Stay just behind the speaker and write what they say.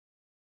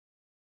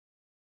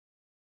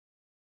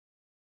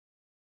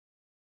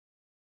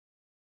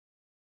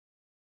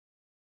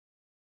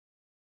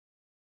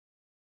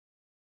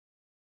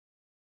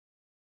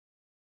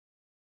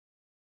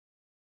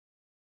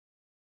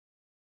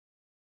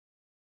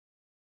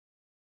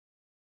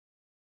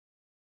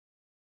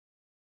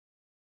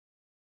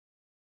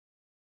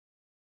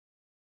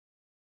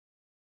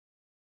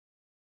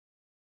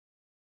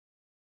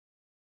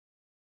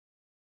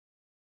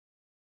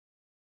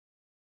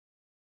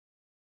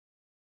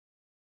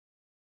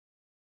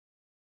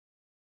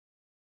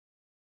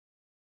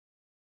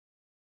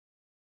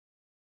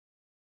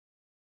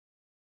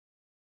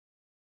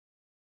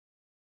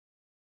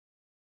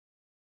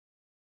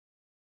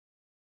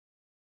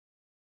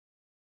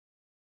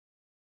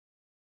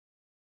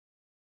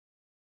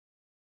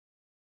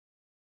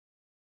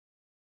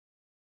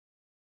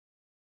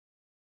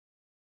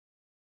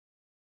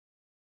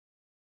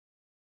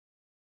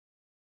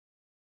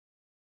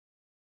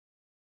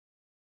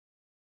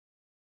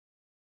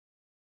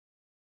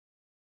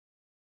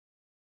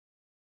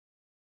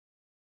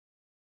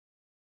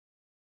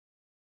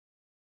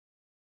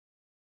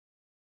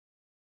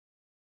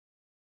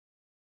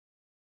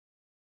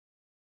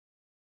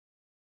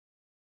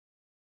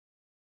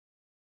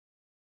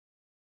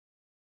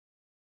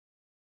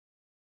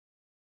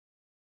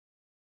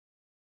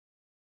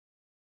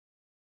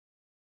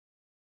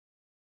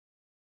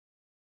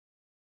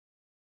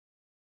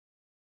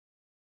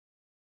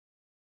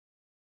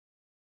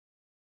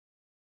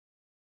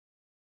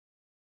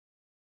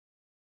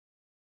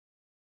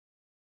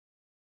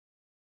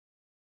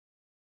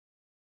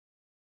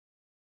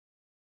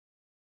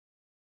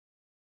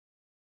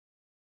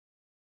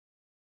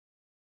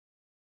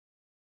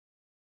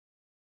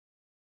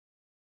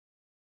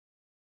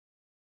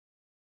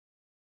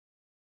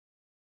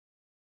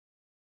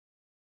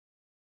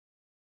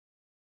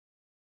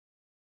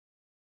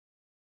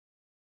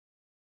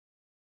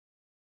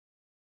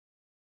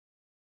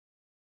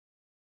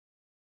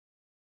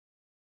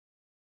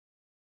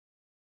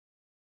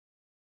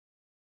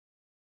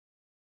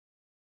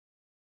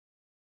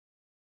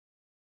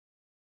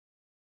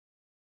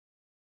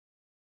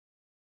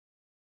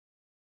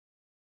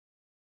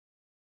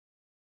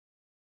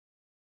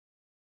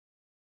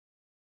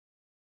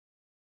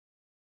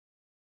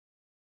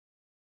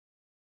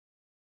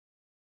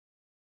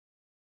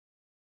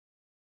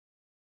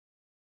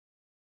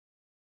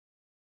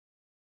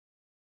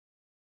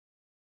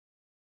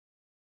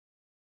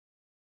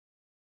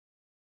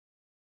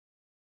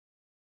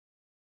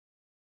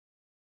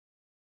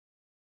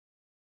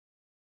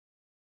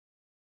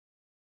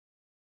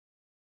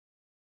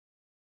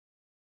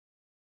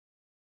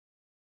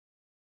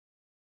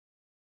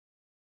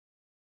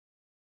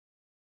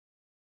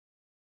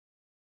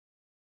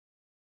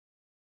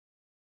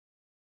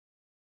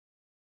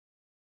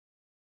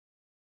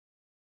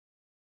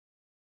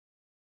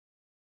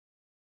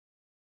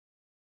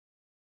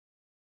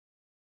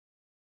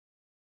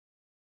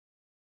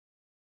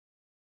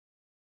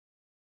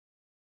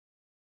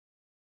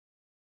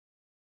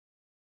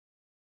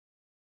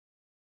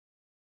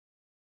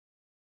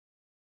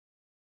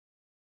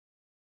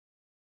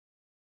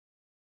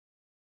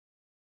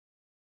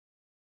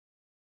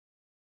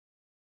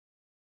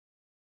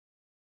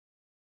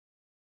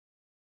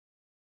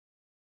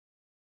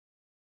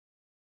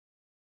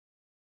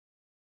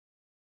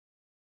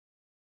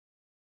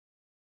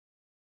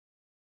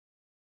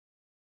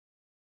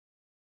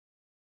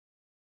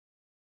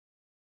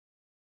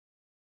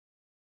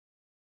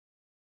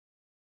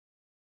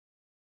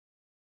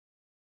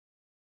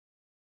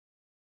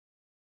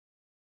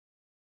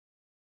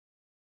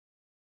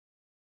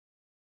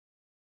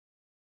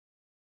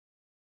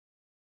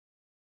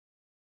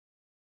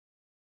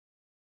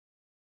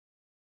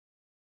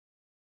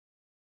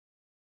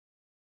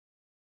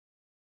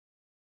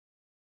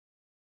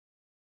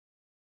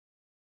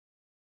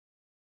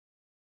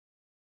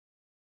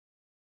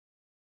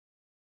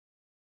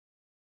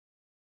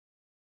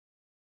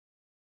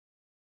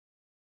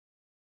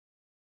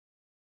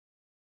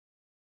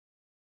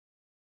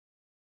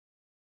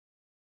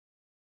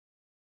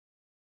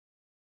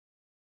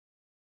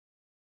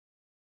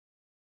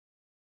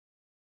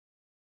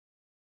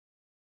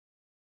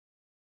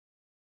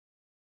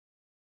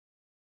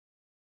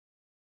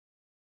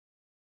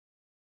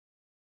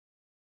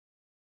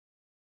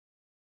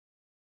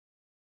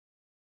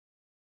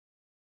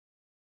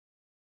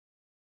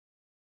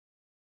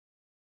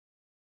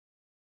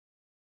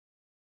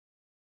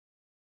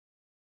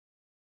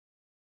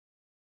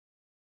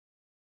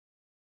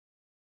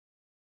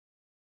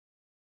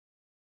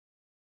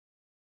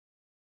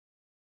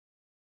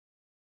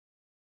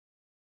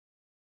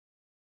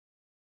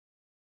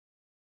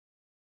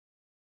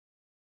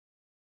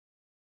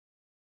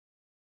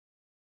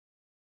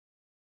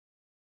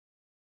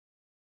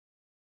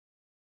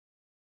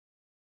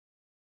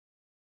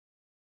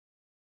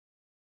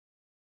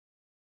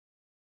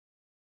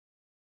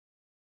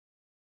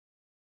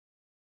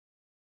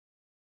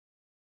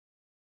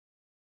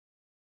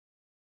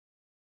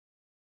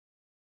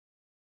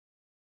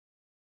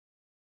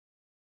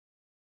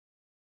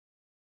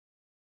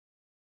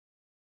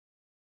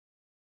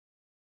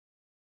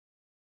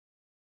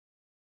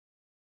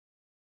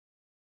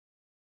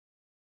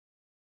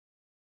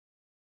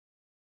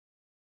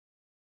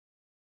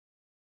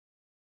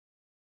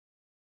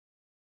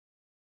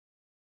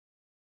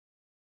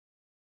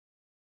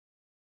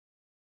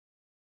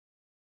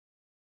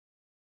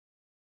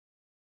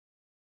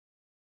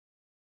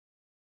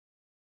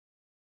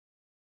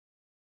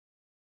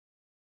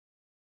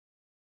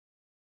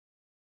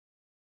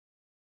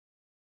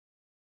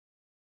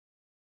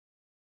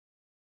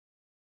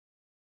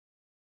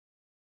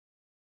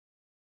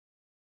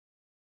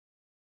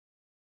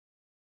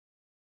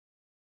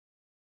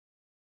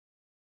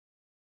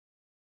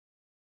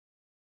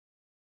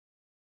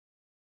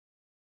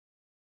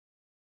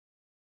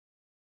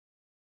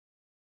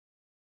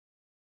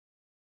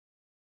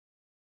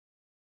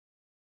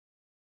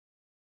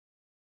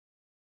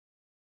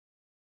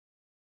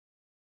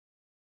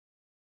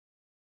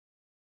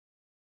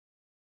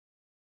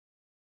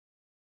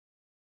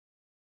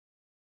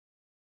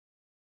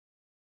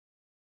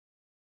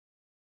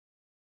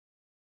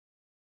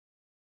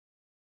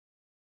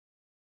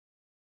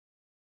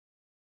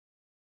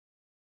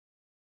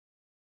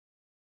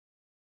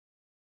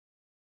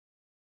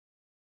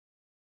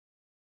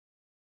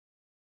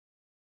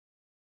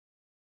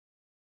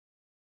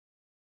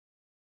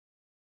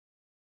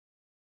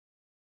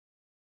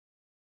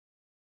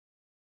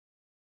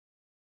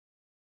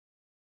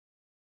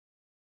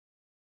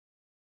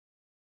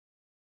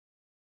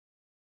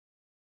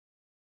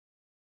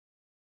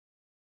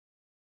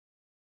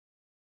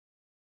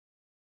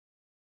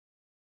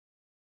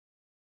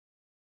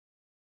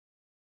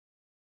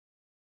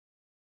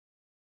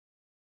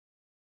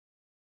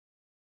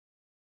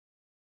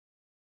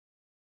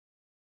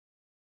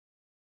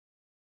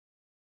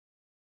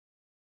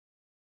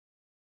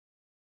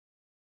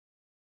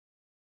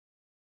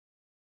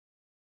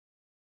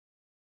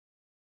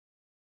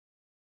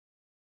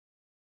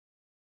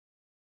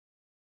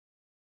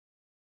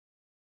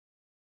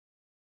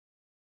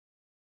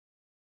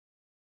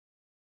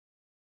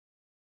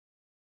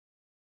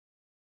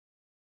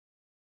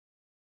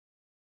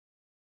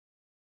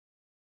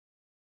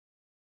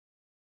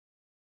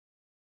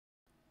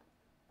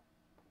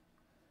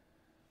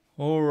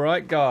All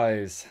right,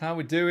 guys, how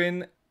we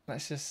doing?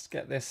 Let's just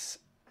get this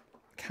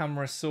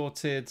camera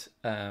sorted.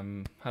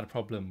 Had a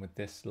problem with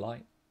this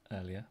light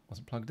earlier,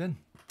 wasn't plugged in,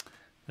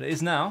 but it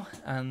is now,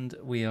 and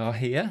we are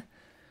here.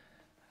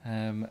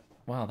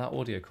 Wow,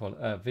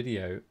 that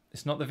video.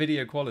 It's not the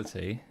video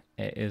quality.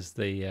 It is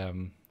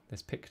the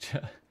this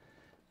picture.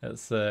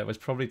 It was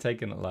probably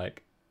taken at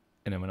like,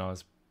 when I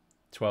was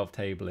 12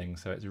 tabling,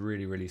 so it's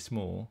really, really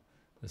small,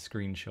 the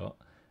screenshot,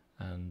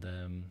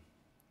 and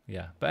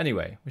yeah. But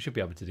anyway, we should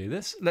be able to do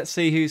this. Let's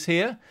see who's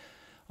here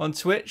on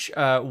Twitch.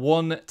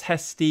 One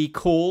Testy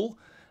Call,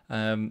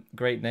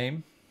 great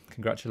name,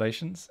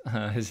 congratulations.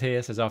 Is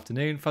here, says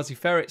afternoon. Fuzzy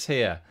Ferret's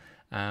here,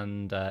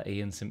 and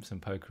Ian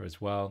Simpson Poker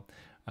as well.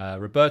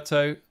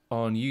 Roberto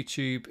on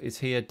YouTube is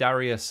here.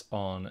 Darius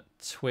on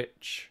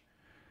Twitch.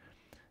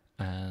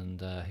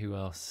 And who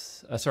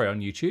else? Sorry, on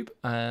YouTube.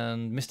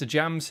 And Mr.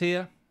 Jam's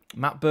here.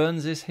 Matt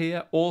Burns is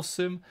here.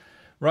 Awesome.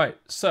 Right,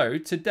 so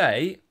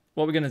today,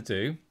 what we're going to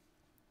do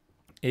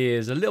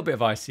is a little bit of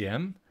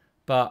ICM,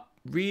 but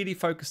really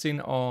focusing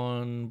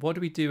on what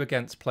do we do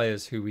against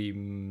players who we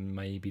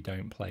maybe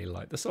don't play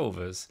like the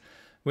solvers,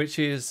 which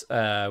is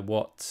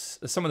what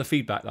some of the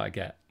feedback that I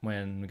get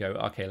when we go,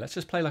 okay, let's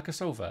just play like a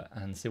solver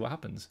and see what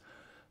happens.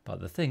 But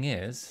the thing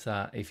is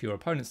that if your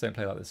opponents don't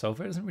play like the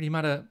solver, it doesn't really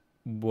matter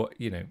what,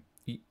 you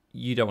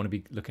don't want to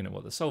be looking at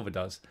what the solver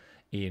does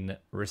in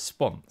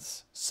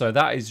response. So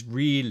that is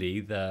really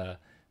the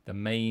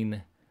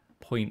main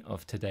point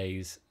of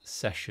today's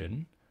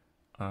session.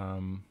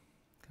 Can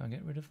I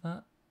get rid of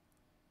that?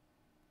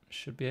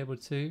 Should be able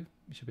to. You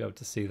should be able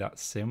to see that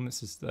sim.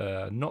 This is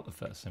not the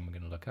first sim we're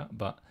going to look at,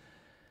 but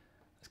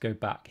let's go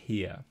back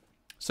here.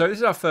 So this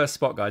is our first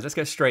spot, guys. Let's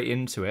get straight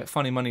into it.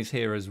 Funny Money's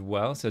here as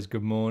well. Says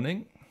good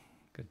morning.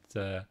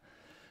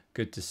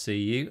 Good to see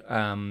you.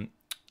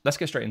 Let's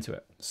get straight into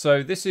it.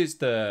 So this is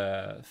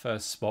the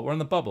first spot. We're on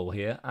the bubble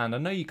here, and I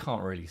know you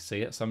can't really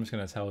see it, so I'm just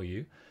going to tell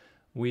you.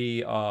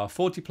 We are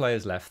 40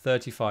 players left,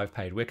 35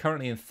 paid. We're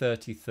currently in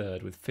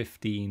 33rd with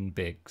 15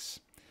 bigs.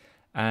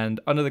 And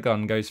Under the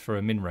Gun goes for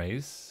a min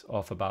raise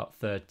of about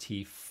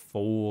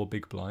 34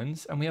 big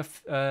blinds. And we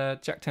have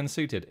Jack 10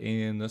 suited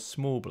in the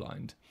small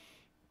blind.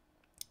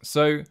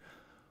 So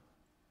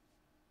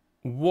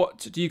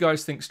what do you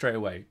guys think straight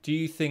away? Do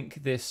you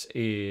think this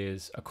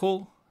is a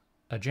call,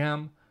 a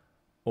jam,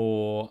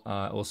 or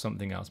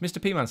something else?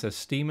 Mr. P-Man says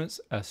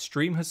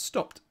stream has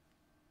stopped.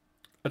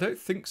 I don't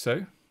think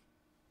so.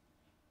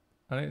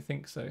 I don't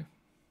think so.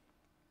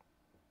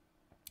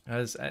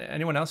 Is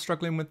anyone else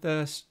struggling with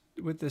the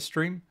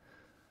stream?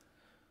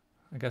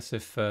 I guess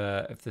if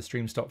the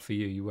stream stopped for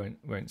you, you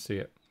won't see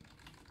it.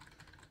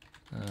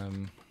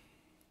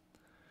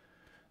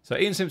 So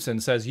Ian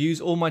Simpson says use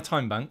all my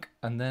time bank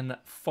and then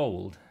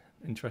fold.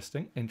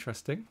 Interesting.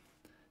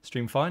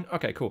 Stream fine.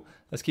 Okay, cool.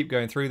 Let's keep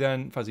going through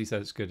then. Fuzzy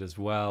says it's good as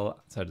well.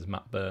 So does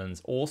Matt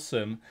Burns.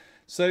 Awesome.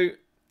 So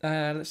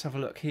let's have a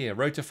look here.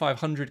 Rotor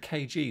 500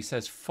 kg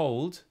says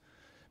fold.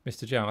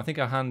 Mr. Jam, I think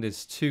our hand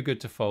is too good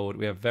to fold.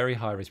 We have very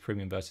high risk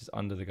premium versus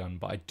Under the Gun,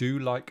 but I do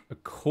like a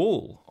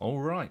call. All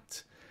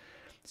right.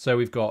 So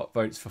we've got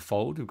votes for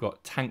fold. We've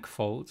got tank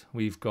fold.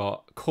 We've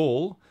got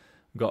call.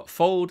 We've got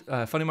fold.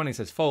 Funny Money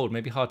says fold.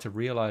 Maybe hard to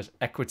realize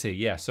equity.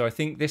 Yeah. So I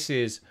think this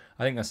is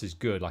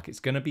good. Like it's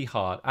going to be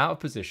hard out of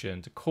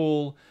position to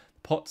call.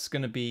 Pot's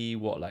going to be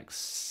what, like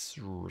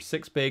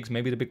 6 bigs.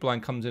 Maybe the big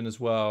blind comes in as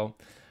well.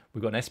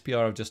 We've got an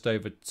SPR of just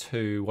over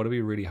 2. What are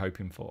we really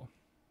hoping for?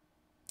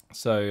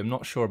 So I'm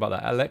not sure about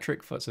that.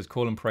 Electric Foot says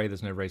call and pray.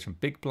 There's no raise from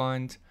big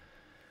blind.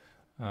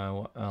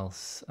 What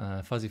else?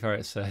 Fuzzy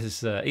Ferret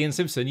says Ian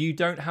Simpson, you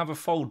don't have a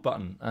fold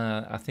button.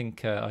 I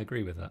think I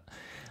agree with that.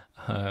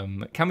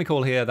 Can we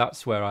call here?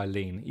 That's where I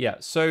lean. Yeah.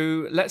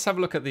 So let's have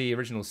a look at the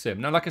original sim.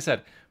 Now, like I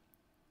said,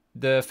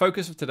 the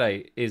focus of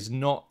today is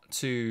not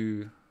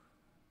to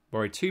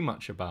worry too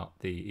much about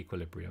the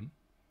equilibrium,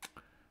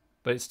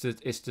 but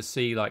it's to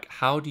see like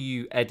how do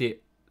you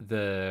edit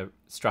the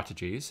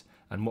strategies.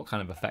 And what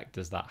kind of effect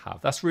does that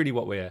have? That's really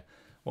what we're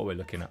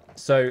looking at.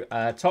 So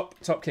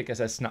top kicker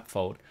says snap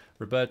fold.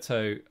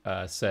 Roberto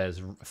says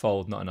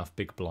fold, not enough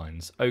big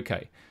blinds.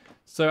 Okay,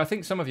 so I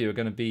think some of you are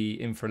going to be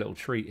in for a little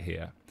treat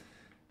here.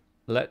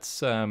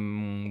 Let's what are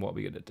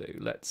we going to do?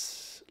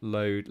 Let's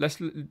load. Let's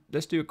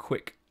do a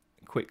quick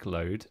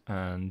load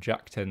and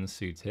Jack 10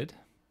 suited.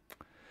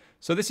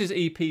 So this is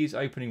EP's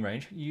opening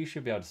range. You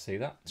should be able to see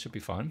that. It should be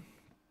fine.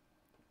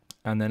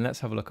 And then let's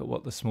have a look at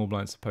what the small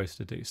blind's supposed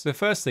to do. So the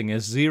first thing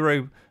is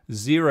zero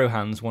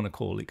hands want to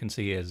call. You can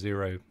see here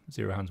zero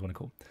hands want to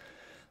call.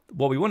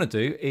 What we want to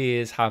do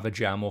is have a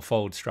jam or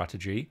fold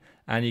strategy,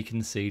 and you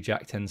can see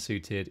Jack 10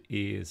 suited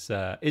is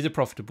a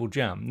profitable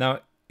jam.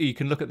 Now you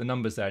can look at the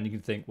numbers there and you can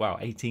think, wow,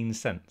 18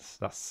 cents.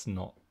 That's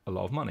not a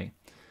lot of money.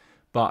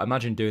 But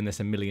imagine doing this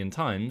a million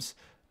times.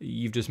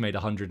 You've just made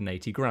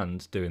 180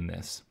 grand doing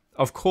this.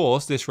 Of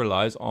course, this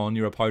relies on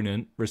your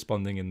opponent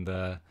responding in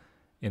the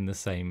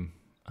same.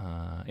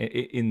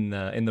 In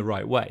the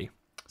right way.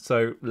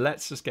 So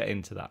let's just get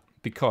into that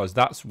because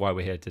that's why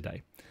we're here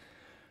today.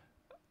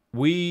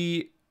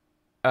 We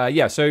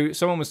Yeah, so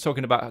someone was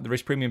talking about the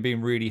risk premium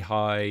being really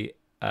high.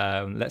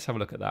 Let's have a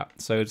look at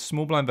that. So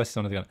small blind versus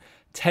under the gun,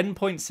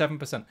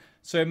 10.7%.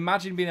 So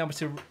imagine being able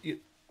to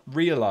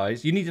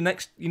realize you need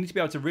to be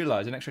able to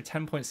realize an extra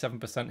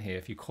 10.7% here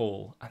if you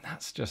call, and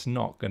that's just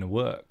not going to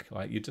work.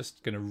 Like, you're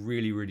just going to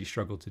really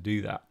struggle to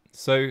do that.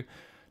 So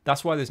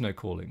that's why there's no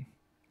calling.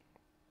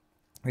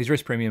 These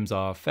risk premiums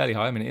are fairly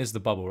high. I mean, it is the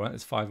bubble, right?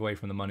 It's 5 away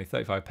from the money,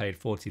 35 paid,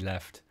 40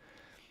 left.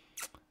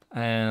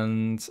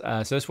 And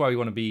so that's why we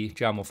want to be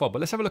jam or fold. But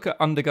let's have a look at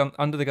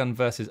under the gun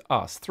versus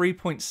us.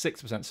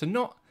 3.6%. So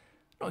not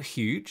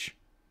huge,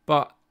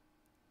 but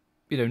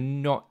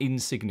not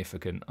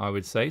insignificant, I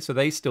would say. So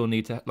they still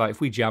need to, like,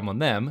 if we jam on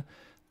them,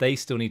 they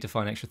still need to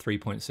find extra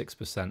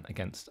 3.6%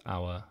 against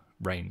our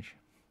range,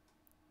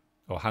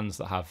 or hands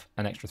that have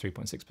an extra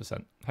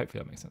 3.6%.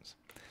 Hopefully that makes sense.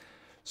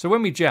 So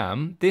when we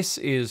jam, this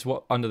is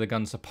what under the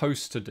gun's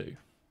supposed to do.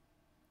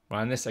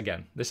 Right, and this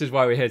is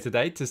why we're here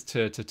today,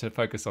 to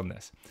focus on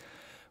this.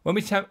 When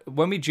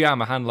we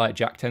jam a hand like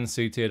Jack 10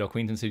 suited or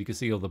Queen 10 suited, you can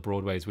see all the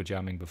broadways we're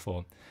jamming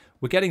before.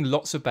 We're getting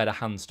lots of better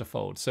hands to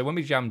fold. So when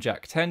we jam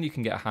Jack 10, you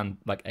can get a hand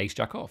like Ace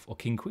Jack off, or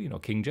King Queen, or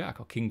King Jack,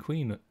 or King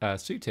Queen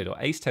suited, or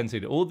Ace 10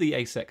 suited. All the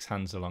Ace X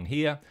hands along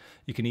here.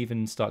 You can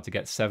even start to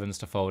get 7s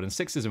to fold, and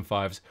 6s and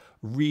 5s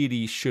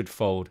really should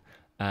fold.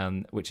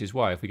 Which is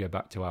why, if we go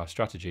back to our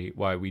strategy,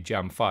 why we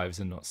jam 5s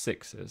and not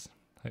 6s.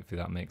 Hopefully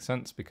that makes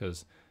sense,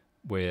 because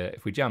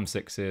if we jam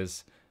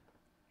 6s,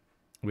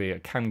 we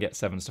can get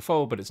 7s to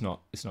fold, but it's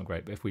not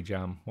great. But if we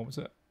jam,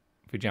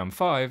 if we jam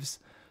 5s,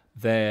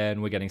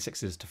 then we're getting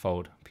 6s to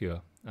fold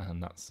pure,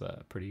 and that's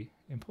pretty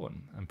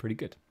important and pretty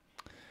good.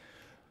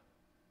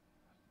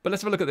 But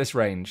let's have a look at this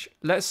range.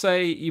 Let's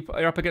say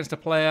you're up against a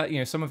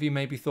player. Some of you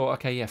maybe thought,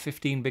 okay, yeah,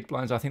 15 big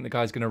blinds. I think the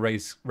guy's going to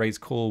raise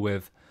call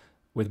with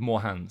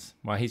more hands.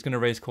 Right? He's going to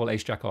raise call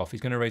Ace Jack off.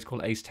 He's going to raise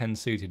call Ace 10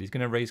 suited. He's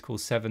going to raise call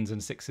 7s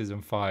and 6s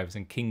and 5s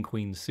and King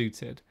Queen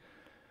suited.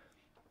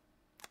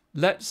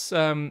 Let's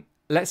set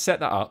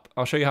that up.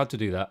 I'll show you how to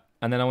do that,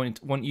 and then I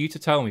want you to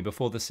tell me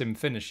before the sim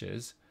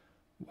finishes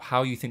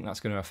how you think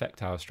that's going to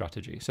affect our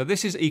strategy. So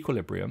this is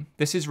equilibrium.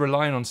 This is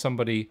relying on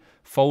somebody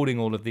folding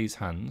all of these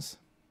hands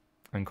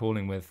and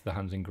calling with the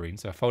hands in green.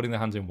 So folding the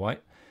hands in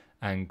white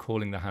and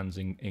calling the hands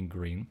in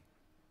green.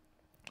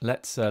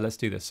 Let's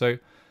do this. So I'm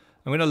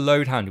going to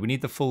load hand. We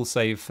need the full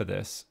save for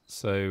this.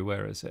 So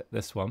where is it?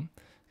 This one.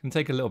 It's going to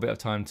take a little bit of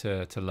time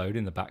to load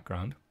in the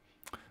background.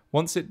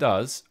 Once it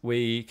does,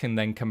 we can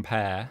then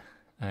compare.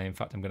 In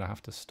fact, I'm going to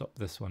have to stop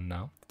this one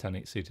now.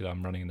 10-8 suited,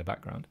 I'm running in the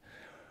background.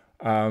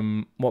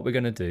 What we're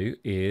going to do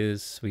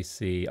is we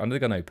see under the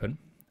gun open,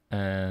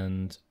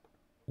 and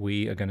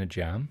we are going to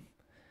jam,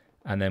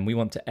 and then we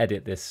want to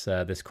edit this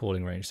this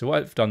calling range. So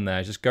what I've done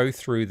there is just go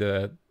through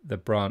the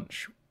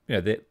branch.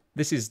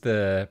 This is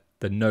the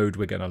node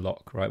we're going to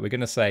lock, right? We're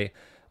going to say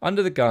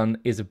under the gun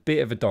is a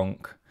bit of a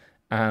donk,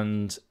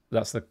 and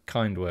that's the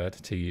kind word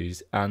to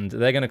use, and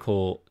they're going to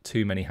call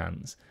too many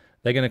hands.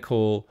 They're going to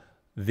call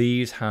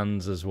these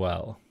hands as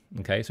well.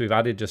 Okay, so we've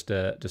added just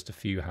a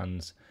few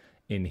hands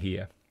in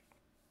here.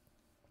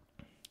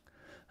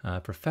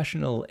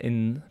 Profession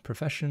in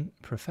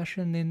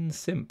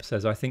simp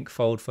says, I think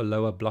fold for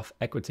lower bluff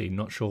equity.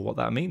 Not sure what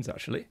that means,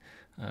 actually.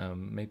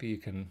 Maybe you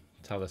can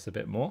tell us a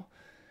bit more.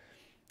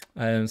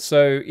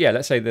 So yeah,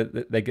 let's say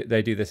that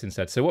they do this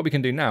instead. So what we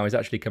can do now is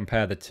actually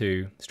compare the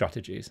two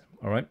strategies.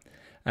 All right,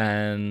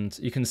 and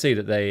you can see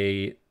that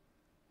they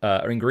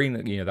are in green.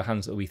 The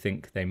hands that we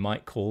think they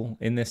might call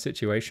in this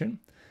situation.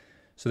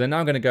 So they're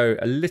now going to go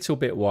a little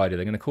bit wider.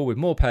 They're going to call with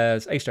more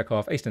pairs, Ace Jack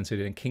off, Ace 10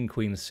 suited, and King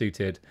Queen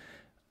suited.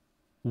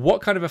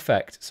 What kind of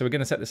effect, so we're going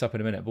to set this up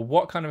in a minute, but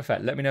what kind of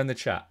effect, let me know in the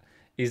chat,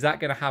 is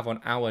that going to have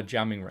on our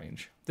jamming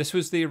range? This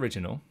was the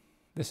original.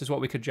 This is what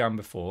we could jam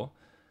before.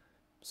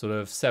 Sort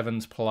of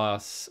 7s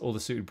plus, all the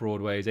suited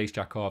broadways, Ace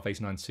Jack off,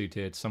 Ace 9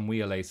 suited, some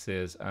wheel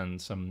aces,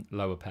 and some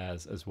lower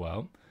pairs as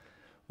well.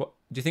 What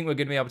do you think we're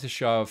going to be able to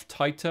shove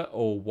tighter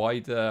or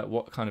wider?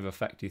 What kind of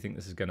effect do you think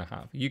this is going to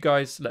have? You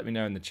guys let me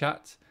know in the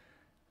chat,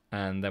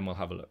 and then we'll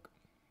have a look.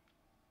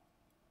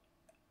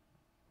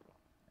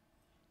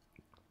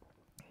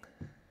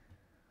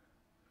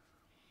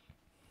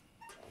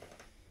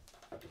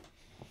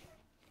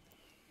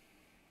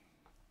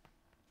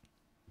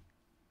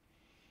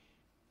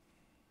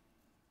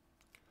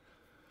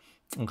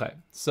 Okay,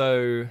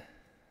 so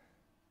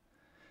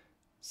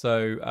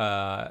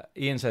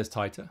Ian says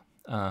tighter.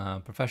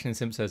 Professional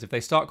Simp says if they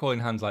start calling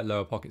hands like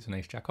lower pockets and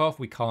Ace Jack off,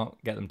 we can't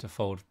get them to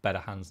fold better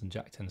hands than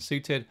Jack 10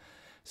 suited,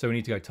 so we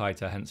need to go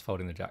tighter, hence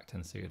folding the Jack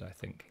 10 suited, I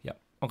think. Yep.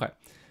 Okay.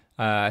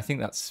 I think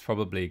that's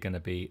probably going to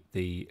be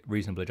the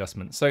reasonable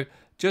adjustment. So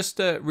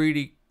just a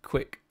really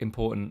quick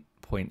important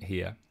point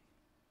here.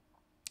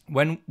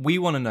 When we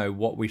want to know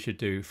what we should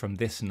do from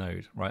this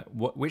node, right?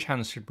 Which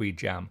hands should we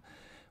jam?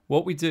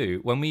 What we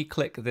do, when we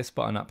click this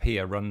button up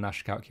here, Run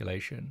Nash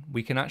Calculation,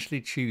 we can actually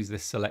choose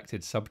this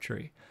selected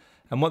subtree.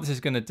 And what this is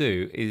going to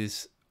do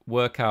is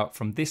work out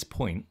from this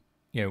point,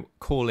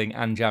 calling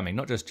and jamming,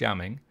 not just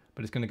jamming,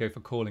 but it's going to go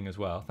for calling as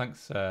well.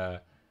 Thanks,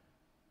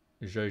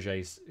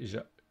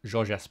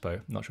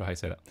 Jorgespo. Not sure how you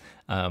say that.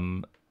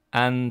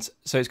 And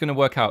so it's going to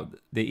work out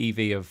the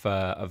EV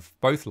of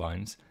both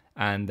lines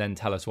and then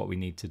tell us what we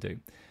need to do.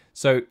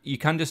 So you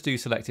can just do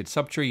selected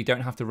subtree. You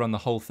don't have to run the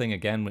whole thing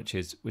again, which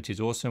is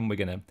awesome. We're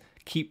going to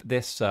keep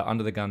this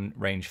under the gun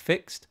range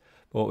fixed.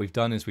 But what we've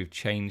done is we've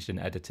changed and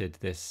edited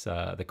this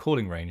the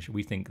calling range.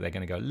 We think they're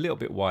going to go a little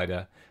bit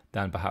wider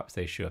than perhaps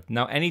they should.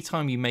 Now,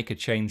 anytime you make a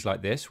change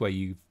like this, where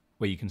you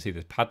can see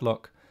this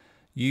padlock,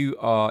 you're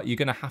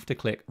going to have to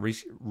click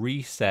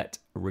reset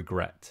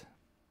regret.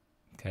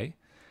 Okay,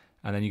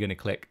 and then you're going to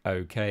click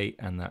OK,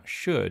 and that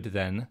should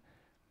then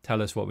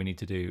tell us what we need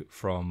to do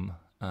from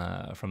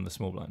the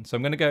small blind. So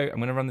I'm going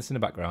to run this in the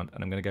background,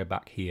 and I'm going to go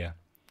back here.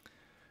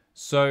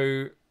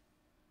 So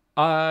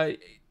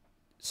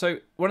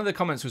one of the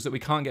comments was that we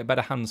can't get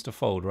better hands to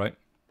fold, right?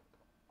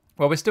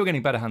 Well, we're still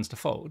getting better hands to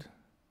fold,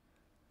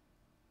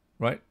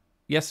 right?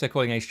 Yes, they're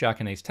calling ace jack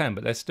and ace 10,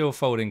 but they're still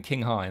folding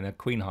king high and they're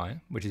queen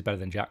high, which is better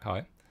than jack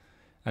high.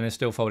 And they're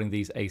still folding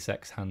these ace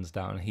x hands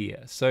down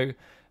here. So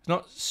it's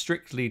not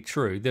strictly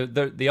true.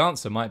 The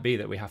answer might be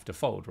that we have to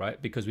fold,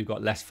 right? Because we've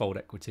got less fold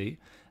equity.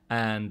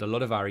 And a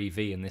lot of our EV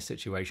in this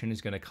situation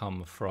is going to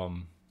come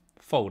from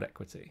fold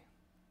equity.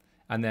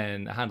 And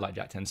then a hand like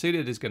jack 10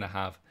 suited is going to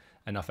have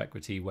enough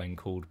equity when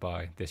called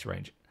by this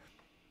range.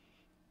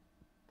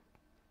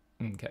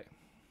 Okay.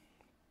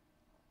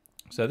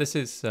 So this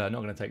is not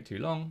going to take too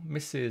long.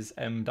 Mrs.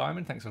 M.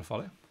 Diamond, thanks for the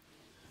follow.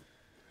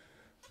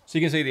 So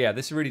you can see, yeah,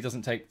 this really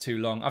doesn't take too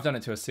long. I've done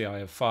it to a CI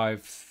of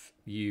 5.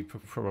 You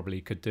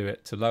probably could do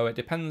it to lower. It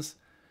depends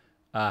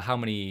how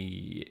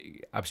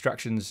many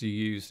abstractions you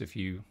used. If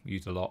you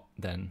used a lot,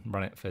 then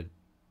run it for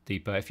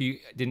deeper. If you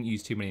didn't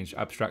use too many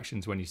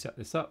abstractions when you set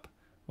this up,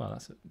 well,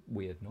 that's a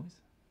weird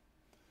noise.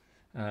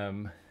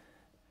 What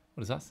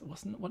is that?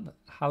 What?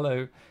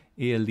 Hallo,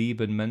 ihr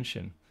lieben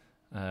Menschen.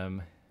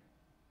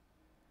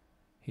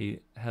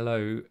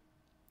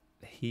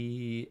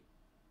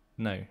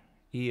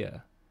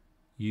 Ihr,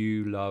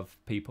 you love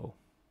people.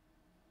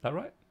 Is that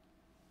right?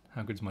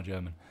 How good is my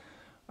German?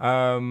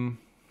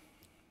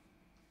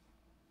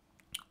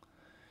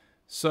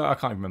 So I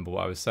can't remember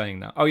what I was saying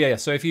now. Oh yeah.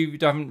 So if you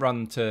haven't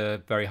run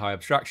to very high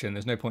abstraction,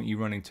 there's no point you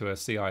running to a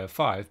CI of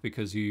 5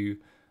 because you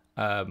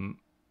don't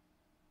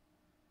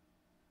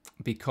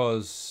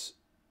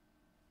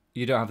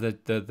have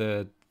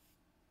the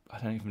I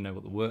don't even know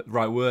what the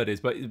right word is,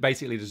 but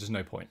basically there's just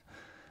no point.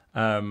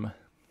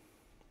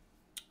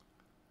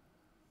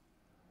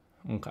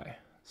 Okay,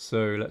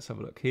 so let's have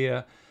a look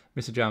here.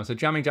 Mr. Jam, so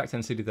jamming jack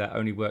 10 suited there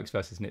only works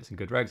versus nits and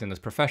good regs, and as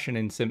profession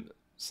in Simp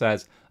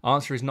says,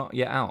 answer is not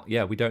yet out.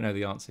 Yeah, we don't know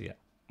the answer yet.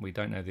 We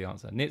don't know the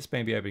answer. Nits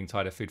may be opening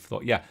tighter, food for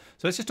thought. Yeah,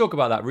 so let's just talk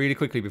about that really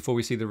quickly before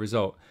we see the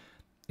result.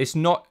 It's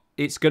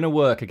going to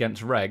work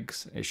against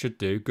regs. It should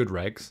do, good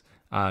regs,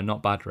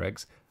 not bad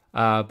regs.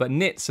 But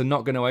nits are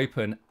not going to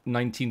open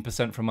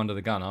 19% from under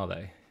the gun, are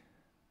they?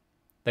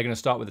 They're going to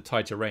start with a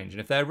tighter range. And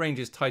if their range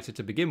is tighter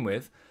to begin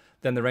with,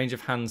 then the range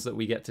of hands that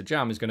we get to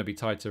jam is going to be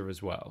tighter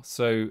as well.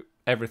 So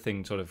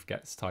everything sort of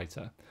gets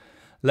tighter.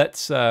 Let's,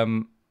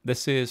 so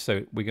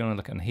we're going to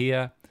look on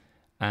here.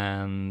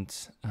 And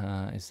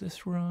is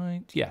this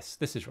right? Yes,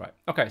 this is right.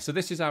 Okay, so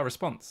this is our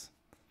response.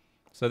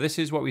 So this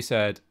is what we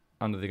said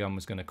under the gun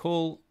was going to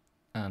call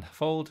and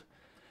fold.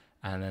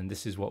 And then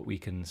this is what we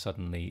can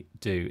suddenly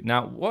do.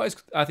 Now,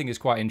 what I think is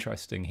quite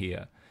interesting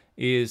here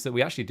is that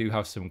we actually do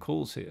have some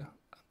calls here.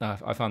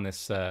 I found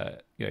this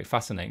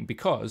fascinating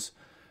because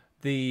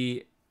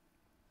it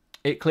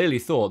clearly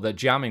thought that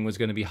jamming was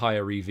going to be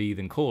higher EV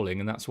than calling,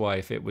 and that's why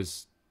if it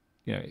was,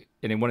 and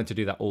it wanted to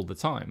do that all the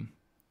time.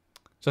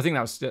 So I think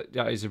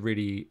that is a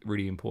really,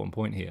 really important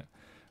point here.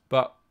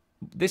 But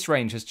this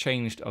range has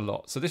changed a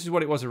lot. So this is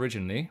what it was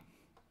originally.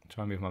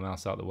 Try and move my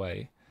mouse out of the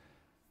way.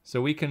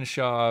 So we can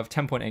shove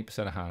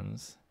 10.8% of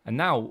hands, and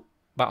now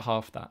about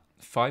half that,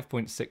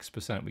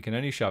 5.6%. We can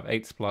only shove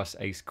 8s plus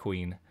ace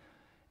queen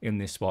in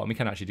this spot, and we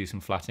can actually do some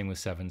flatting with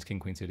 7s, king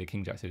queen suited,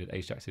 king jack suited,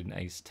 ace jack suited,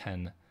 and ace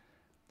 10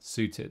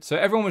 suited. So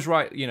everyone was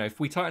right.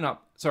 If we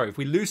if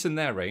we loosen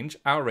their range,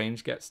 our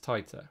range gets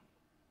tighter.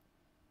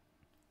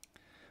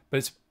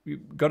 But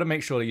you've got to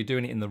make sure that you're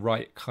doing it in the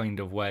right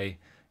kind of way,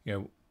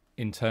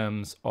 in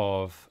terms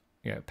of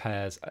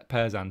pairs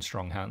and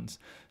strong hands.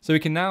 So we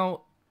can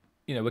now,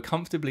 we're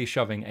comfortably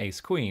shoving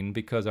ace queen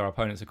because our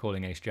opponents are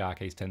calling ace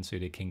jack, ace 10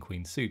 suited, king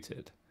queen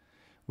suited.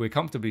 We're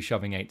comfortably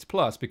shoving 8s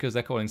plus because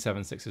they're calling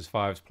 7s, 6s,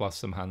 5s plus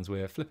some hands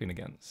we're flipping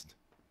against.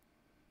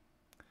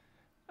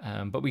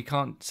 But we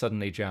can't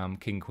suddenly jam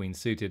king queen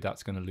suited.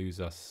 That's going to lose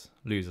us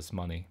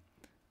money,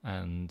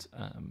 and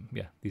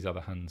these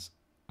other hands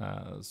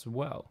as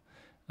well.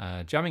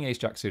 Jamming ace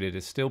jack suited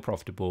is still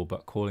profitable,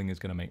 but calling is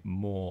going to make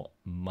more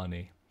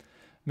money.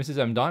 Mrs.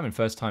 M. Diamond,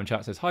 first time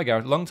chat, says, hi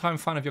Gareth, long time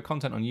fan of your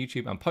content on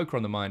YouTube and Poker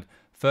on the Mind.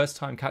 First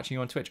time catching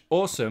you on Twitch.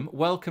 Awesome.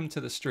 Welcome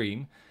to the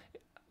stream.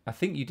 I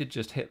think you did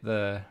just hit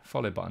the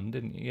follow button,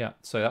 didn't you? Yeah,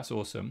 so that's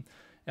awesome.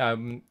 I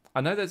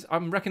know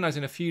I'm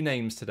recognizing a few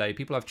names today.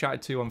 People I've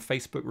chatted to on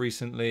Facebook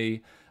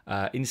recently,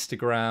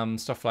 Instagram,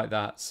 stuff like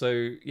that.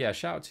 So yeah,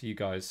 shout out to you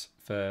guys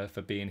for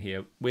being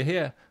here. We're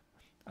here.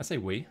 I say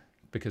we.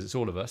 because it's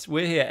all of us.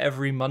 We're here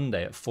every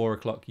Monday at 4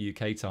 o'clock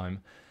UK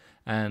time.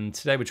 And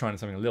today we're trying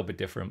something a little bit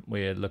different.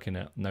 We're looking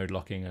at node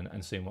locking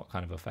and seeing what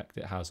kind of effect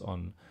it has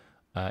on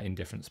in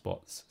different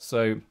spots.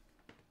 So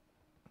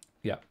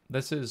yeah,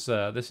 this is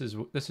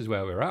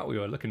where we're at. We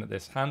were looking at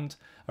this hand.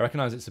 I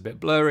recognize it's a bit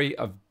blurry.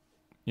 I've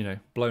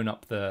blown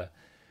up the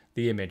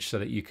image so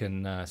that you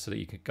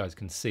guys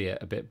can see it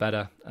a bit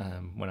better.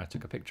 When I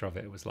took a picture of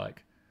it, it was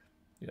like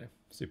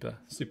super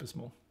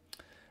small.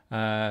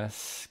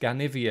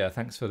 Scanivia,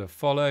 thanks for the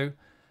follow.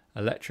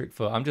 Electric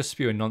Foot, I'm just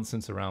spewing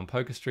nonsense around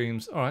poker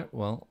streams. All right,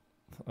 well,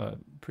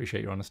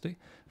 appreciate your honesty.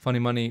 Funny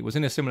Money was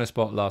in a similar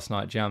spot last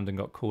night, jammed and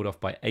got called off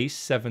by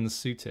ace-7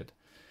 suited.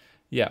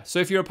 Yeah, so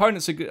if your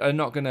opponents are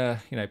not going to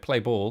play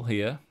ball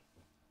here,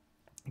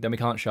 then we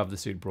can't shove the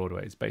suit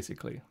broadways,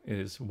 basically,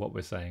 is what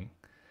we're saying.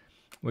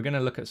 We're going to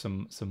look at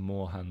some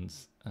more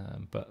hands,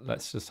 but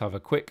let's just have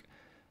a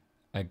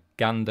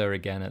gander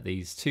again at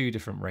these two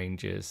different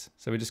ranges.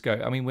 So we just go,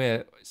 I mean,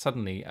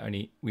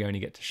 we only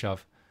get to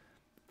shove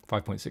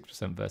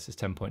 5.6% versus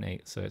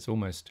 10.8, so it's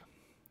almost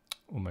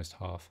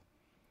half.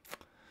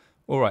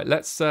 All right,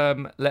 let's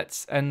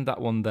end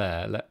that one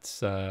there. Let's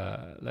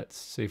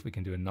see if we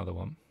can do another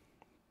one.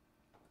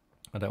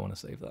 I don't want to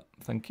save that.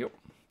 Thank you.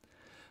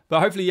 But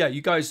hopefully, yeah,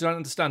 you guys don't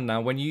understand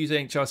now. When you use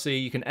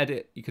HRC, you can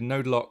edit, you can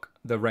node lock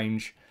the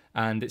range,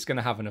 and it's going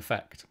to have an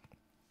effect.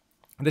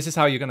 This is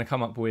how you're going to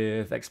come up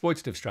with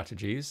exploitative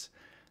strategies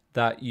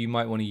that you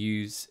might want to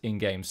use in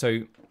game.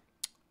 So,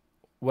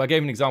 I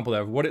gave an example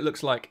there of what it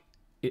looks like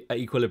at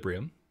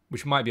equilibrium,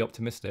 which might be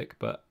optimistic,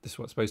 but this is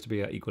what's supposed to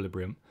be at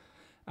equilibrium.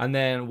 And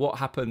then what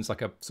happens,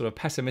 like a sort of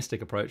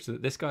pessimistic approach,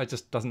 that this guy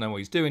just doesn't know what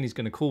he's doing. He's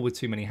going to call with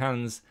too many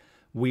hands.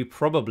 We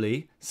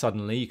probably,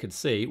 suddenly, you could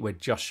see, we're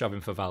just shoving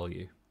for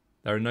value.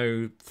 There are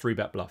no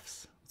 3-bet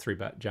bluffs,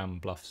 3-bet jam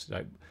bluffs.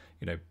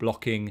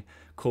 Blocking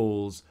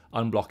calls,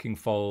 unblocking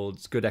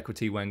folds, good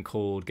equity when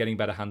called, getting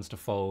better hands to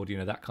fold,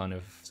 that kind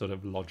of sort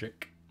of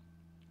logic.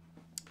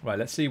 Right,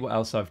 let's see what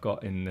else I've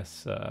got in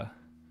this...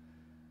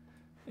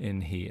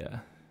 in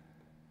here.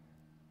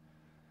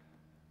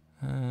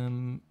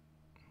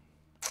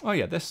 Oh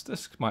yeah,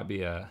 this might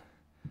be a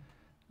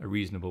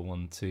reasonable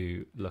one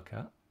to look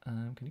at.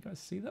 Can you guys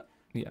see that?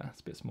 Yeah,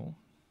 it's a bit small.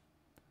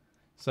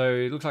 So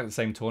it looks like the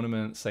same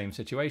tournament, same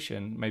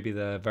situation, maybe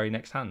the very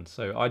next hand.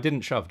 So I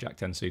didn't shove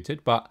Jack-10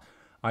 suited, but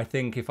I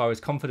think if I was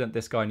confident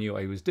this guy knew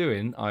what he was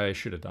doing, I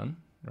should have done,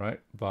 right?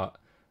 But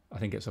I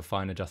think it's a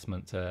fine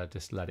adjustment to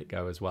just let it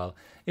go as well.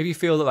 If you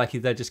feel that like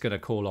they're just going to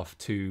call off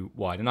too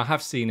wide, and I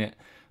have seen it,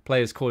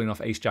 players calling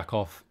off ace-jack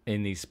off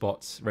in these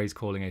spots, raise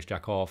calling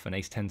ace-jack off, and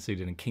ace-10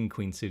 suited, and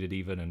king-queen suited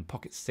even, and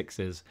pocket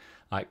sixes.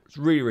 Like, it's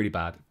really, really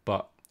bad.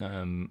 But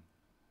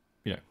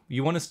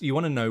you want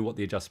to know what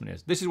the adjustment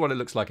is. This is what it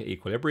looks like at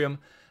equilibrium,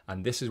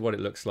 and this is what it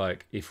looks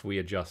like if we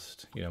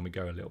adjust, we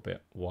go a little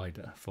bit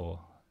wider for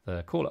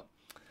the caller.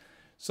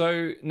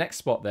 So next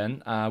spot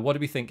then, what do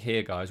we think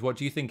here, guys? What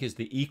do you think is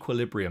the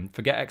equilibrium?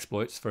 Forget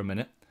exploits for a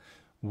minute.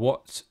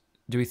 What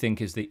do we think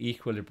is the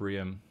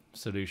equilibrium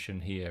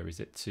solution here?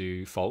 Is it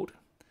to fold,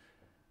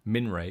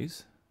 min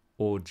raise,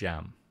 or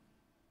jam?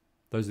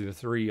 Those are the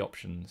three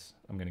options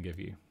I'm going to give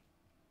you.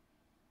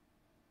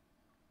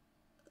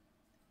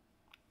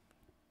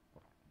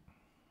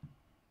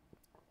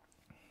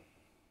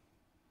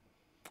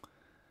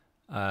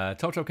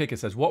 Top Kicker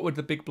says, what would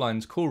the big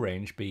blind's call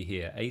range be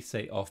here?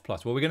 Ace-8 off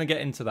plus. Well, we're going to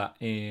get into that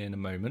in a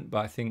moment, but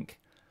I think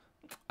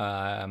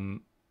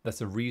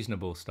that's a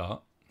reasonable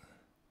start.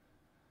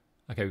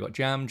 Okay, we've got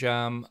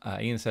jam.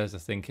 Ian says, I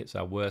think it's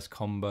our worst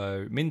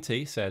combo.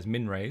 Minty says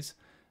min raise.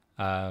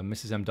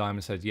 Mrs. M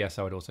Diamond says, yes,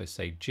 I would also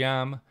say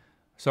jam.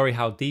 Sorry,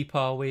 how deep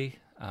are we?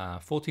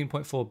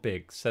 14.4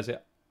 big says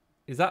it.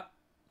 Is that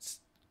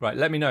right?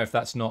 Let me know if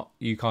that's not,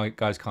 you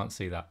guys can't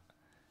see that.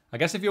 I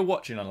guess if you're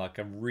watching on like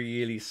a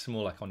really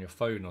small, like on your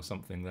phone or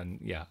something, then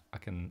yeah, I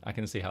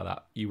can see how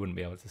that you wouldn't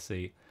be able to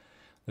see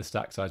the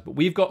stack size. But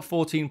we've got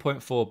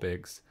 14.4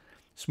 bigs.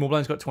 Small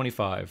blind's got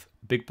 25.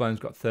 Big blind's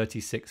got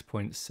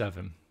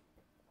 36.7.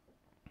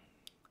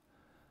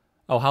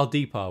 Oh, how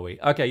deep are we?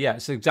 Okay, yeah,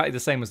 it's exactly the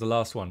same as the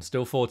last one.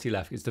 Still 40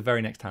 left. It's the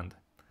very next hand.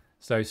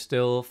 So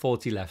still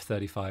 40 left,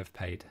 35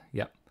 paid.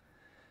 Yep.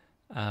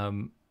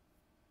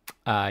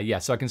 Yeah,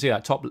 so I can see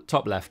that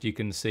top left. You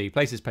can see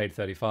places paid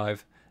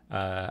 35.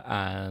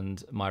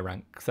 And my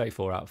rank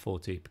 34 out of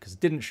 40 because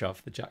it didn't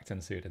shove the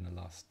Jack-10 suited in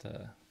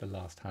the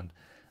last hand.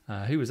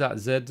 Who was that?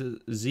 Z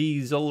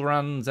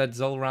Zolran, ZZ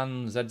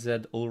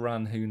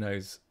Ulran, who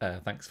knows?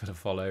 Thanks for the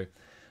follow.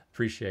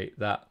 Appreciate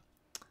that.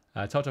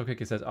 Toto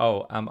Kicker says,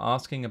 oh, I'm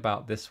asking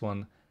about this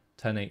one,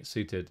 10-8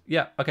 suited.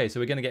 Yeah, okay, so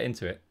we're going to get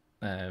into it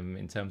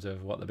in terms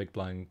of what the big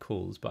blind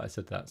calls, but I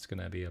said that's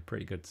going to be a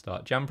pretty good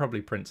start. Jam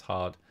probably prints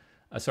hard.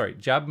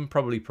 Jam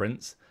probably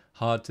prints.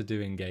 Hard to do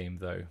in game,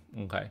 though.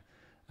 Okay.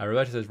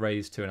 Roberta says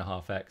raise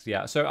 2.5x.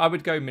 Yeah, so I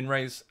would go min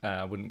raise.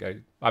 I wouldn't go.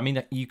 I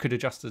mean, you could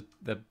adjust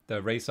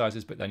the raise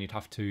sizes, but then you'd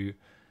have to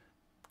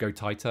go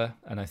tighter.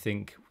 And I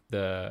think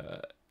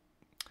the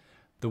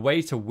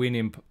way to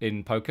win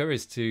in poker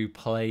is to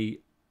play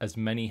as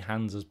many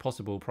hands as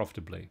possible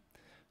profitably.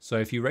 So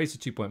if you raise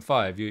to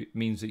 2.5, it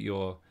means that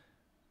you're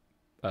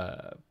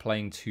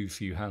playing too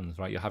few hands,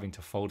 right? You're having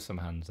to fold some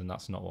hands, and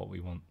that's not what we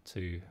want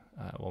to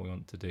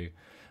do.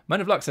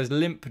 Man of Luck says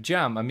limp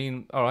jam. I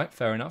mean, all right,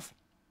 fair enough.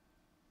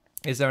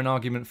 Is there an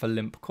argument for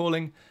limp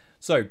calling?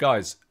 So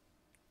guys,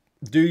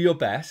 do your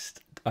best.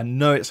 I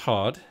know it's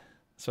hard,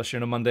 especially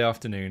on a Monday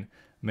afternoon.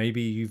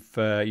 Maybe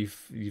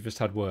you've just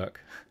had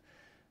work.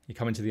 You're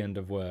coming to the end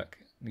of work.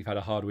 You've had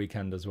a hard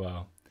weekend as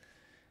well.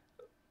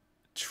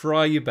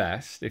 Try your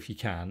best, if you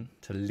can,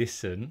 to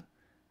listen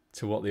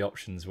to what the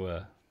options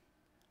were.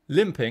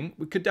 Limping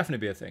could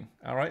definitely be a thing,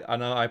 all right?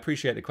 And I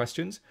appreciate the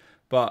questions,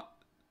 but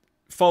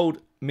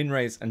fold, min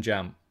raise, and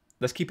jam.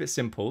 Let's keep it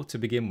simple to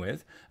begin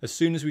with. As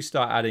soon as we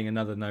start adding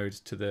another node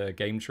to the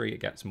game tree, it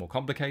gets more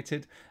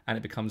complicated, and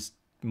it becomes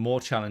more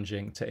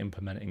challenging to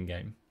implement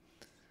in-game.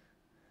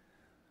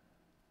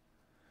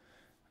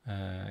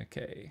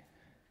 Okay,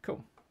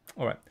 cool.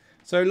 All right,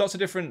 so lots of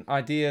different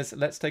ideas.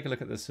 Let's take a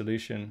look at the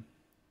solution.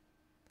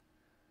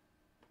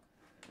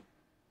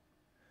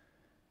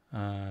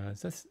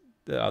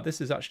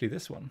 This is actually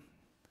this one.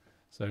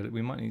 So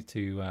we might need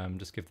to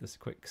just give this a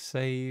quick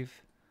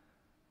save.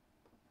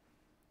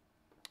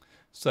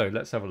 So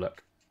let's have a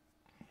look.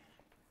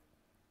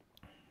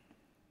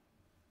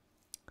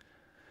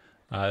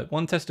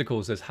 One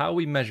testicle says, how are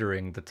we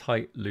measuring the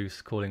tight,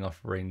 loose calling off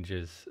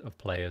ranges of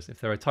players? If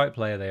they're a tight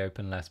player, they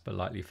open less but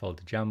likely fold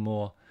to jam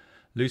more.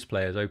 Loose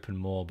players open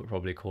more but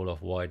probably call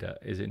off wider.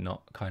 Is it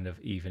not kind of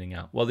evening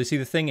out? Well, you see,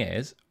 the thing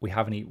is,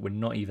 we're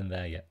not even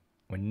there yet.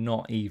 We're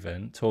not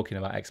even talking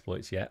about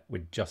exploits yet.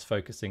 We're just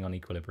focusing on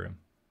equilibrium.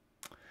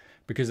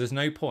 Because there's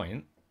no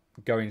point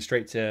going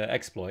straight to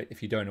exploit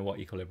if you don't know what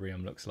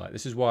equilibrium looks like.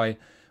 This is why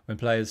when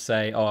players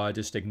say, oh, I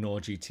just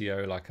ignore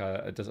GTO, like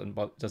it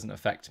doesn't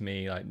affect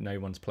me, like no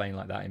one's playing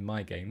like that in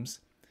my games,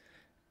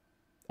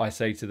 I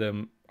say to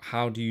them,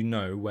 how do you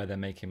know where they're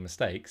making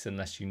mistakes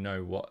unless you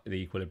know what the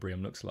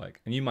equilibrium looks like?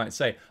 And you might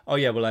say, oh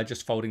yeah, well, they're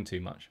just folding too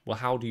much. Well,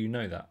 how do you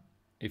know that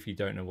if you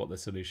don't know what the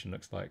solution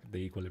looks like, the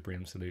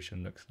equilibrium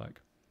solution looks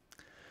like?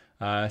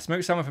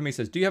 Smoke Salmon for me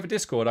says, do you have a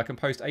Discord? I can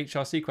post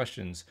HRC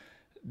questions.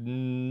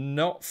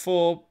 Not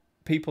for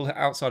people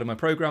outside of my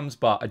programs,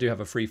 but I do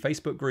have a free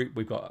Facebook group.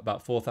 We've got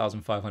about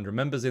 4,500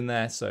 members in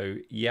there. So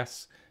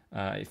yes,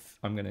 in fact,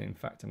 I'm going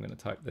to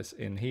type this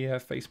in here,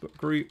 Facebook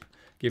group,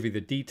 give you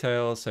the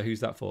details. So who's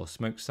that for?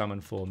 Smoked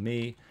Salmon for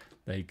me.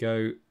 There you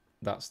go.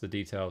 That's the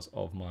details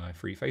of my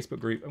free Facebook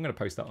group. I'm going to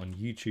post that on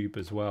YouTube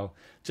as well,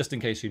 just in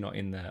case you're not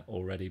in there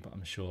already, but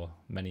I'm sure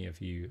many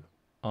of you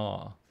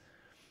are.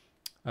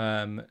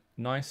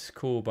 Nice,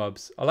 cool,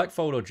 Bubs. I like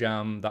fold or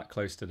jam that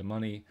close to the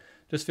money.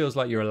 Just feels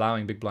like you're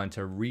allowing big blind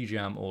to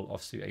rejam all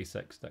offsuit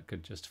ace-x that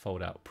could just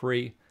fold out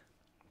pre.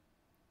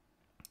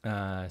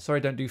 Sorry,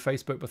 don't do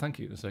Facebook, but thank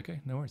you. That's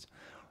okay, no worries.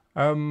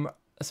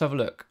 Let's have a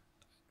look.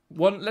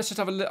 Let's just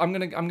have a. I'm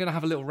gonna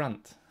have a little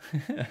rant.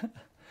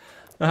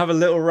 I have a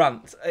little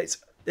rant.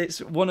 It's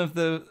one of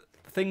the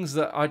things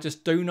that I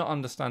just do not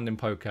understand in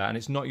poker, and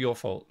it's not your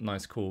fault.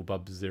 Nice, cool,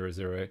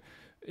 Bubs00.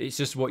 It's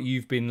just what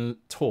you've been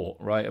taught,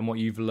 right? And what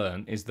you've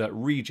learned is that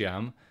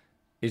rejam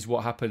is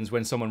what happens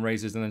when someone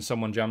raises and then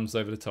someone jams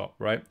over the top,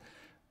 right?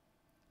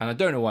 And I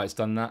don't know why it's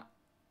done that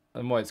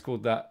and why it's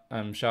called that.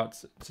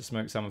 Shout to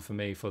Smoke Salmon for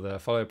me for the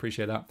follow.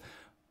 Appreciate that.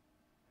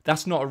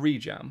 That's not a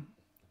rejam,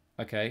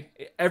 okay?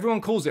 Everyone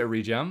calls it a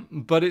rejam,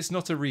 but it's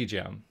not a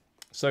rejam.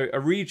 So a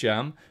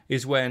rejam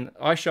is when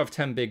I shove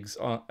 10 bigs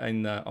on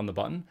the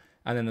button,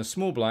 and then a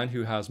small blind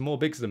who has more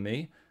bigs than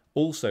me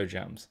also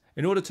jams.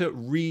 In order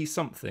to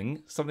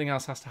something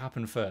else has to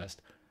happen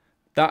first.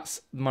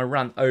 That's my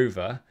rant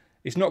over.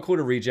 It's not called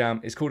a rejam.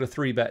 It's called a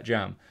 3-bet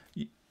jam.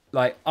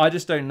 Like, I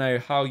just don't know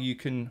how you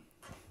can.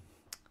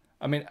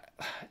 I mean,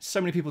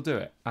 so many people do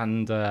it,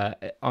 and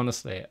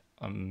honestly,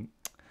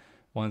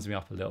 winds me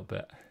up a little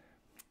bit.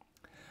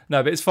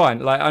 No, but it's fine.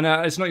 Like, I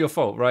know it's not your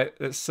fault, right?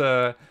 It's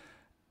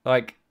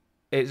like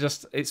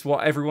it's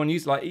what everyone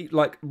uses.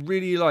 Like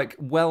really like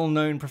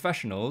well-known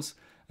professionals,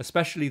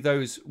 especially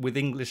those with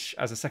English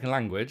as a second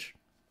language,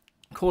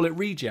 call it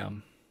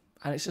rejam,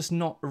 and it's just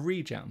not a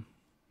rejam.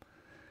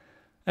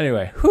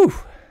 Anyway, whew.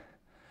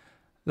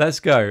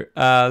 Let's go.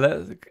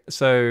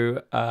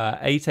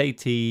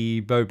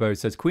 880 Bobo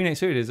says Queen 8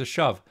 suited is a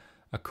shove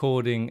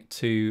according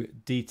to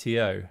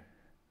DTO.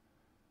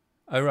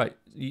 Oh, right.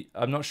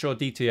 I'm not sure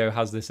DTO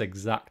has this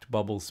exact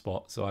bubble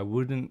spot, so I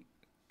wouldn't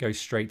go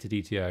straight to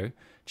DTO.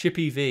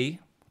 Chippy V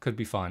could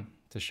be fine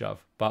to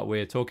shove, but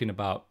we're talking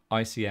about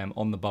ICM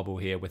on the bubble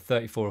here with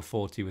 34 or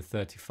 40 with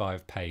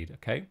 35 paid,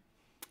 okay?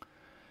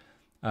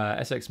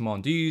 SX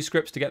Mon, do you use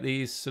scripts to get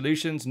these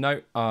solutions?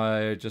 No,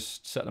 I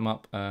just set them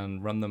up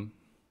and run them.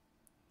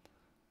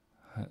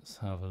 Let's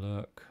have a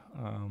look.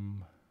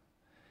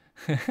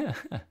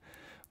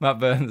 Matt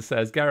Burns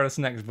says, Gareth's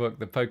next book,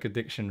 The Poker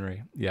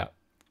Dictionary. Yeah.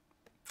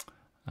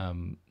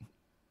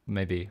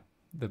 Maybe.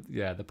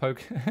 The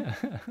poker.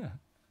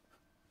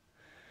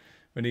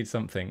 We need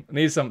something.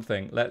 Let's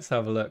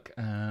have a look.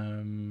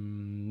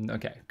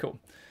 Okay, cool.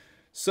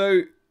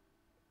 So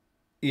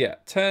Yeah,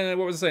 turn.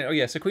 What was I saying? Oh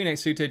yeah, so Queen 8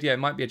 suited. Yeah, it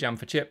might be a jam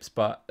for chips,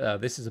 but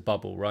this is a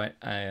bubble, right?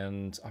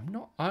 And I'm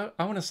not. I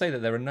want to say that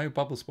there are no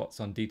bubble spots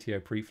on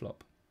DTO preflop.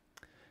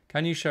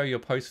 Can you show your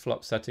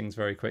post-flop settings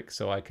very quick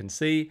so I can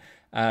see?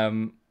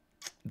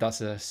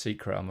 That's a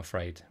secret, I'm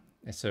afraid.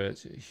 It's a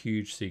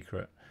huge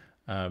secret.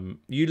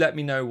 You let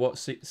me know what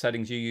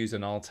settings you use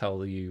and I'll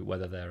tell you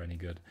whether they're any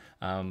good.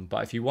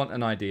 But if you want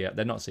an idea,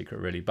 they're not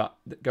secret really, but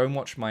go and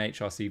watch my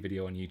HRC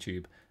video on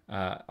YouTube.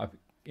 I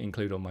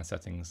include all my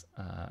settings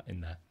in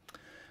there.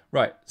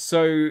 Right,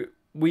 so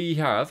we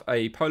have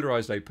a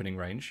polarized opening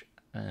range,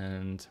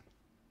 and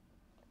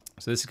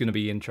so this is going to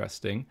be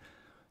interesting.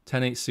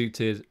 10-8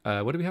 suited,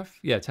 what do we have?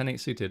 Yeah, 10-8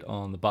 suited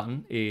on the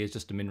button is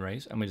just a min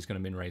raise, and we're just going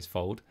to min raise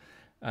fold.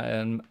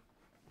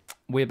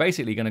 We're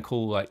basically going to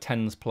call like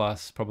 10s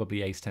plus,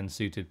 probably ace 10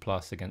 suited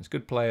plus against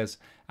good players,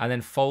 and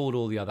then fold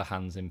all the other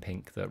hands in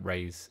pink that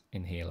raise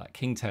in here, like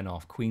king 10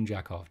 off, queen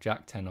jack off,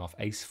 jack 10 off,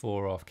 ace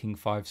 4 off, king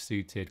 5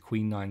 suited,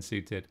 queen 9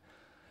 suited.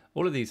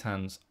 All of these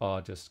hands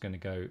are just going to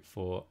go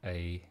for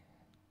a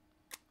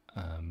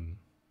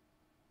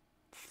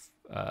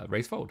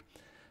raise fold.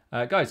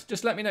 Guys,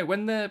 just let me know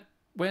when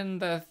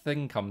the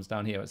thing comes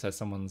down here, it says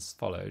someone's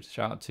followed.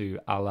 Shout out to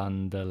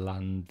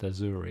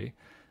Alandalandazuri.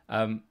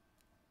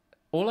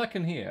 All I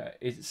can hear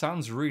is it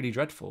sounds really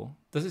dreadful.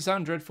 Does it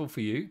sound dreadful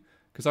for you?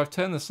 Because I've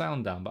turned the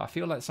sound down, but I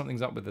feel like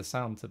something's up with the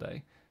sound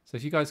today. So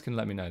if you guys can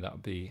let me know, that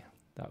would be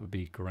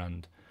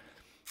grand.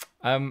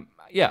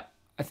 Yeah,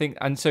 I think,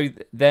 and so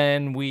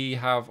then we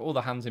have all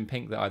the hands in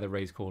pink that either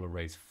raise call or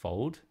raise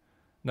fold.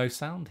 No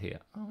sound here.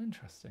 Oh,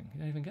 interesting. You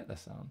don't even get the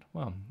sound.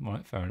 Well, all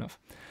right, fair enough.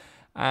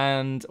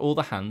 And all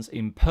the hands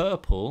in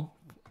purple.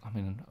 I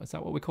mean, is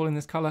that what we're calling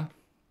this color?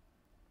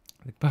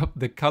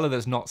 The color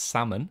that's not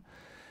salmon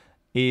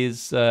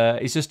is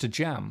just a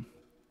jam.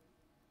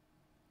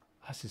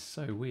 This is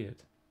so weird.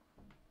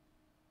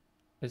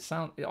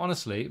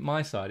 Honestly,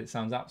 my side, it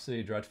sounds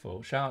absolutely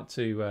dreadful. Shout out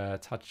to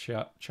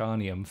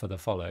Tachanium for the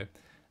follow.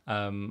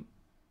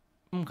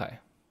 Okay,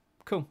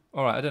 cool.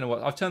 All right, I don't know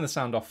what. I've turned the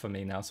sound off for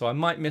me now, so I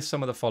might miss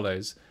some of the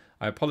follows.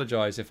 I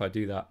apologize if I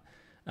do that.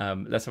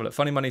 Let's have a look.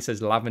 Funny Money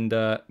says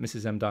lavender.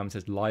 Mrs. M Diamond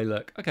says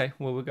lilac. Okay,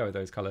 well, we'll go with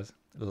those colors.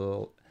 A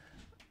little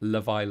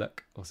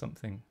lilac or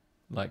something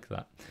like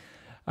that.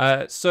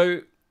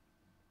 So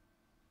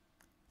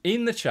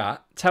in the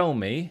chat, tell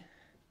me,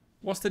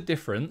 what's the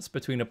difference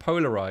between a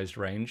polarized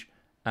range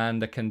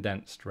and a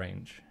condensed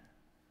range?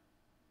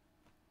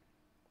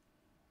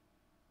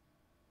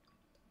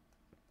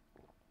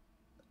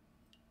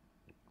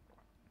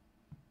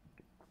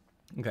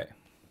 Okay,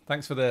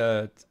 thanks for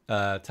the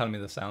telling me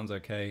the sound's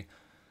okay.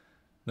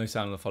 No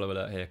sound on the follow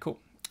alert here. Cool.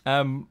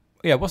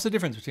 Yeah, what's the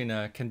difference between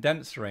a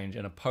condensed range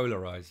and a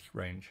polarized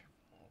range?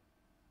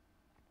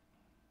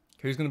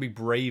 Who's going to be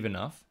brave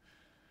enough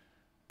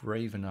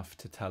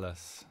to tell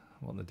us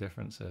what the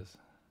difference is?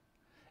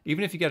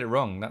 Even if you get it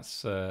wrong,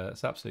 that's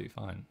absolutely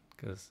fine,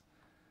 because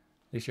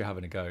at least you're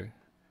having a go.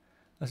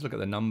 Let's look at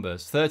the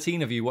numbers.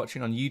 13 of you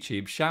watching on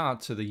YouTube. Shout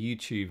out to the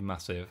YouTube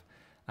massive,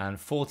 and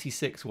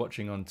 46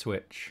 watching on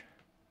Twitch.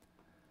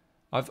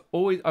 I've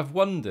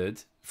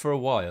wondered for a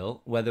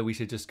while whether we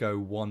should just go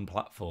one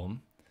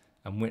platform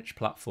and which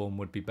platform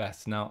would be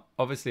best. Now,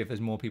 obviously, if there's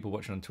more people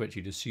watching on Twitch,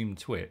 you'd assume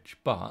Twitch,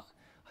 but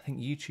I think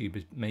YouTube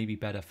is maybe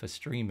better for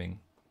streaming.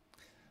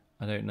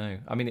 I don't know.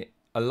 I mean,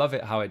 I love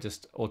it how it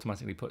just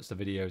automatically puts the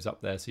videos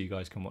up there so you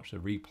guys can watch the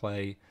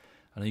replay.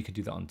 I know you could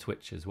do that on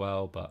Twitch as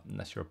well, but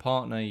unless you're a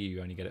partner,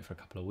 you only get it for a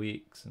couple of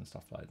weeks and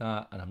stuff like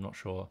that. And I'm not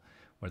sure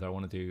whether I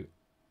want to do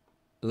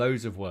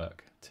loads of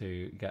work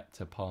to get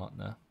to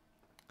partner.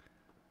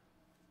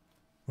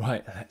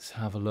 Right, let's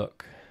have a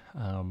look.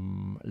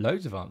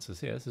 Loads of answers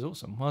here. This is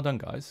awesome. Well done,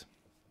 guys.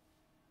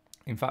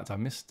 In fact, I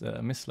missed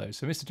loads.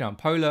 So Mr. Jam,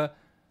 polar,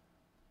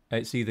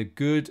 it's either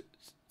good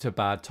to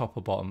bad, top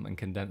or bottom, and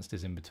condensed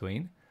is in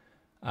between.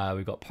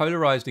 We've got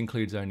polarized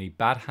includes only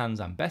bad hands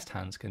and best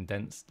hands.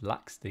 Condensed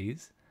lacks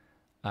these.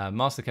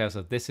 Master Chaos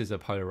says this is a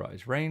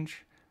polarized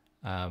range.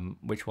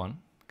 Which one?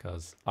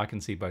 Because I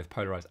can see both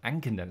polarized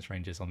and condensed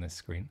ranges on this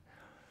screen.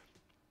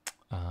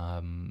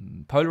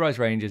 Polarized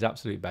range is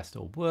absolute best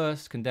or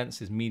worst.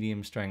 Condensed is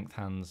medium strength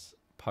hands.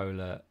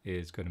 Polar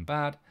is good and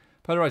bad.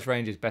 Polarized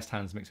range is best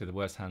hands mixed with the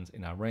worst hands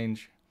in our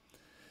range.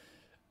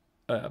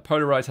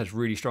 Polarized has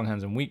really strong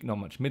hands and weak, not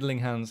much middling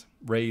hands.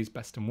 Raise,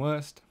 best and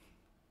worst.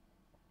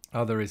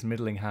 Other is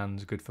middling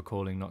hands, good for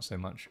calling, not so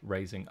much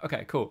raising.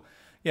 Okay, cool.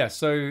 Yeah,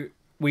 so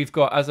we've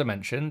got, as I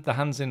mentioned, the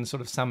hands in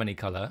sort of salmon-y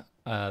colour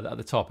at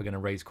the top are going to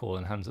raise call,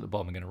 and hands at the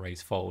bottom are going to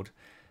raise fold.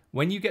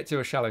 When you get to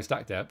a shallow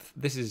stack depth,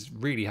 this is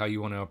really how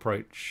you want to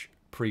approach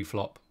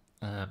pre-flop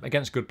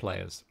against good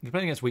players. If you're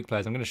playing against weak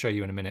players, I'm going to show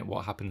you in a minute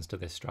what happens to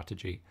this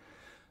strategy.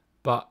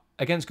 But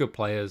against good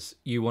players,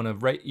 you want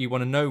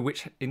to know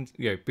which,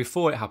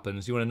 before it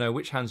happens, you want to know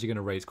which hands you're going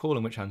to raise call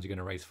and which hands you're going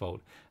to raise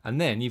fold.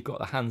 And then you've got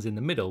the hands in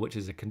the middle, which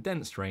is a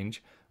condensed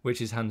range, which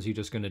is hands you're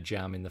just going to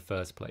jam in the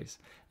first place.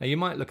 Now you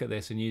might look at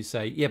this and you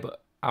say, yeah,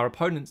 but our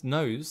opponent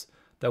knows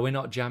that we're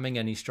not jamming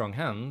any strong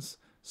hands,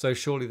 so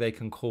surely they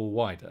can call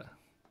wider.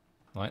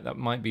 Right? That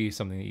might be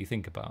something that you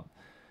think about.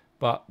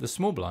 But the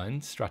small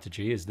blind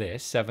strategy is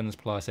this: 7s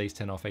plus ace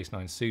 10 off, ace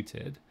 9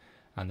 suited.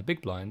 And the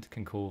big blind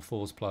can call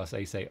 4s plus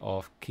ace 8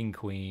 off, king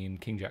queen,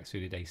 king jack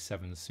suited, ace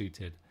 7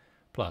 suited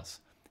plus.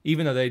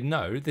 Even though they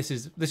know this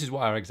is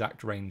what our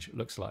exact range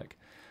looks like.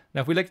 Now,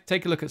 if we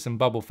take a look at some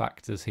bubble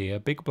factors here,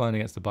 big blind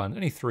against the button,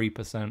 only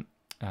 3%.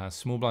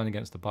 Small blind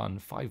against the button,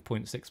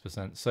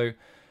 5.6%. So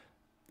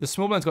the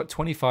small blind's got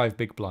 25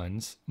 big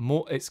blinds.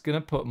 It's going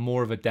to put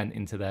more of a dent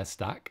into their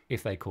stack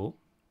if they call.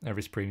 Their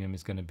risk premium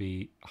is going to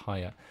be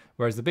higher.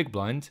 Whereas the big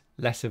blind,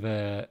 less of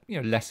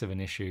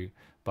an issue,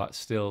 but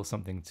still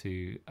something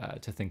to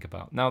think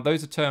about. Now,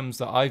 those are terms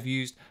that I've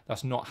used.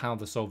 That's not how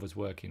the solver's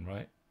working,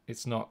 right?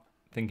 It's not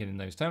thinking in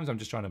those terms. I'm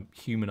just trying to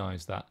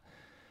humanize that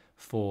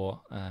for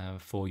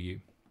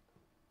you.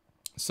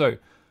 So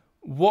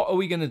what are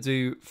we going to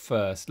do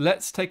first?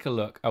 Let's take a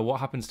look at what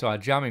happens to our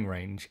jamming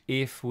range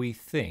if we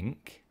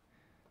think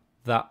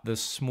that the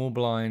small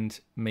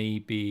blind may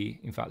be,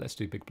 in fact, let's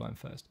do big blind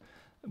first.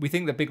 We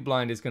think the big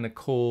blind is going to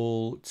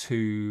call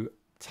too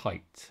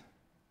tight.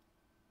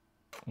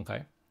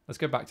 Okay, let's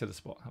go back to the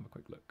spot, have a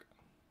quick look.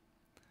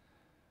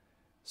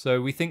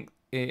 So we think,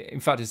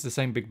 in fact, it's the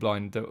same big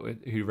blind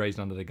who raised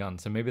under the gun,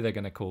 so maybe they're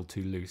going to call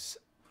too loose.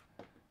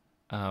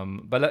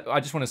 But I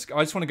just want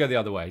to go the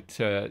other way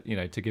to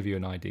give you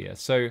an idea.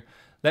 So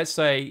let's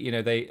say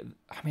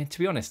I mean, to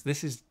be honest,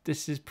 this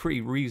is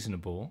pretty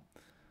reasonable.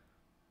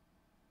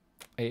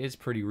 It is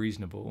pretty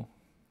reasonable.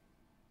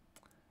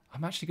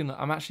 I'm actually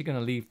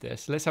gonna leave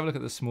this. Let's have a look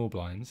at the small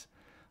blinds.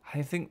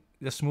 I think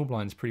the small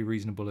blind's pretty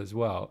reasonable as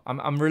well.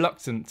 I'm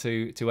reluctant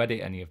to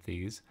edit any of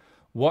these.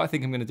 What I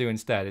think I'm going to do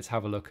instead is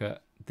have a look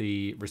at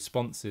the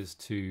responses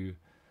to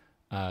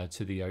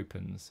the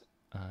opens.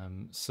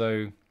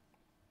 So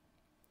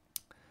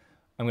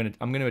I'm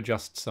gonna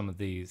adjust some of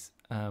these.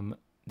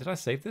 Did I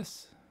save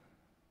this?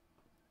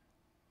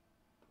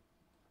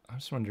 I'm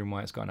just wondering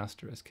why it's got an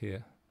asterisk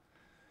here.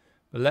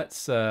 But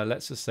let's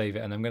just save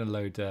it, and I'm going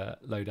to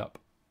load up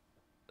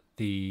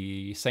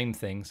the same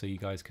thing so you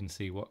guys can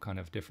see what kind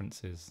of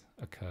differences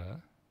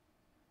occur.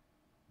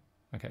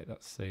 Okay,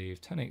 that's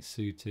saved. 10-8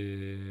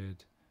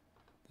 suited.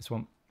 This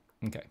one.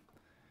 Okay.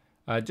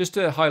 Just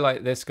to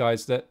highlight this,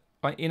 guys, that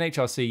in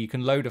HRC you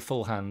can load a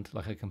full hand,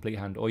 like a complete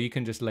hand, or you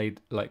can just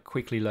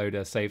quickly load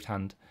a saved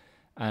hand,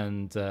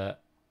 and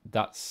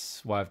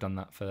that's why I've done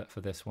that for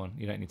this one.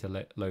 You don't need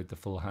to load the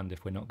full hand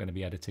if we're not going to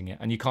be editing it,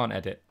 and you can't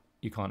edit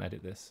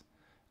this.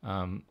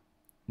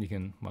 You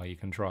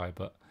can try,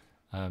 but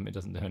it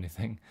doesn't do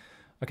anything.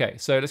 Okay,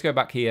 so let's go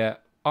back here.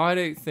 I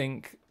don't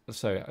think the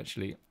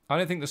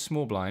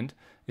small blind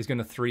is going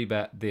to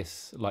 3-bet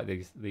this like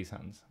these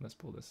hands. Let's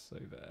pull this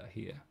over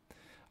here.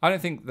 I don't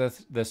think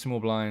the small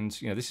blind,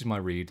 this is my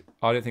read.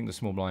 I don't think the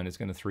small blind is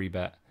going to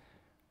 3-bet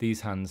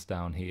these hands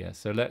down here.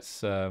 So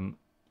let's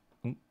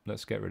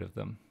get rid of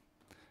them.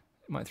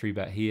 It might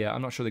 3-bet here.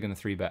 I'm not sure they're going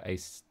to 3-bet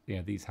ace,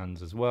 these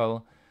hands as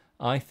well.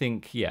 I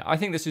think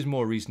this is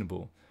more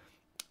reasonable.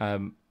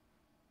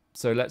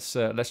 So let's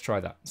try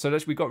that. So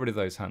we got rid of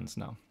those hands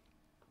now.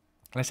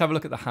 Let's have a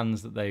look at the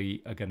hands that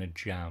they are going to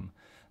jam.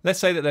 Let's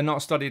say that they're not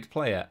a studied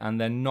player and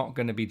they're not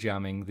going to be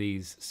jamming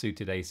these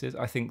suited aces.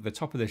 I think the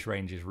top of this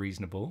range is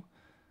reasonable,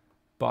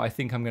 but I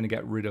think I'm going to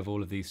get rid of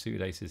all of these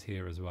suited aces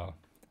here as well.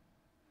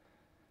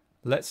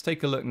 Let's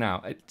take a look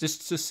now,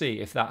 just to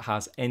see if that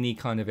has any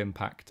kind of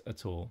impact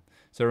at all.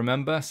 So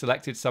remember,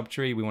 selected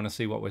subtree, we want to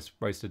see what we're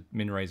supposed to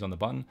min raise on the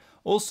button.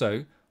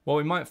 Also, what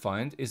we might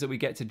find is that we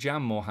get to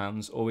jam more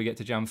hands, or we get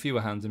to jam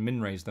fewer hands and min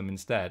raise them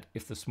instead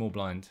if the small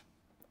blind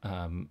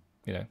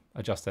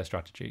adjust their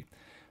strategy.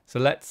 So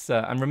let's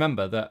and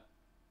remember that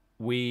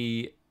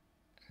when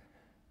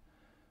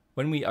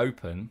we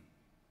open,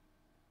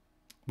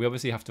 we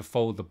obviously have to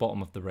fold the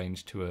bottom of the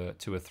range to a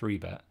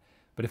 3-bet.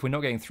 But if we're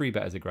not getting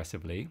 3-bet as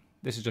aggressively,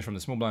 this is just from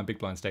the small blind, big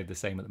blind stayed the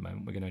same at the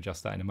moment. We're going to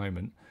adjust that in a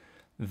moment.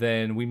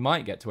 Then we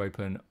might get to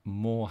open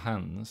more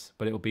hands,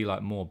 but it will be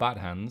like more bad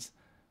hands.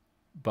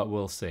 But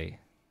we'll see,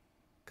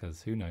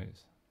 because who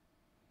knows.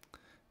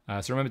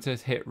 So remember to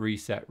hit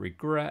reset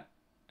regret,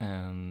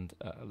 and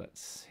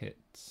let's hit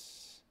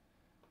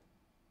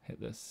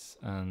this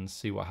and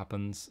see what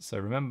happens. So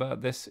remember,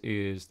 this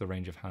is the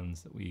range of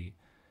hands that we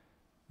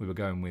were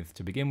going with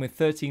to begin with.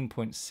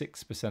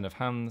 13.6% of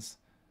hands.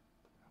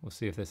 We'll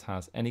see if this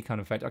has any kind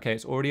of effect. Okay,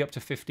 it's already up to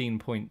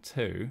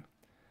 15.2.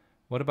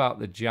 What about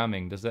the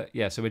jamming? Does that?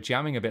 Yeah, so we're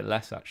jamming a bit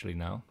less actually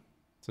now.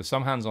 So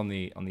some hands on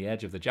the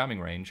edge of the jamming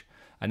range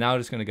are now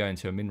just going to go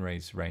into a min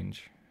raise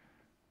range.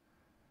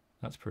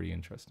 That's pretty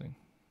interesting.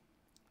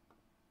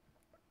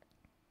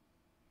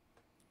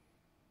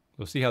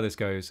 We'll see how this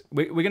goes.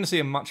 We're going to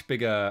see a much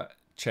bigger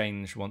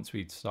change once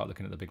we start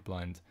looking at the big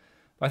blind.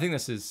 But I think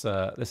this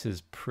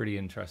is pretty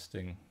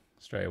interesting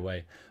straight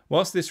away.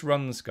 Whilst this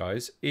runs,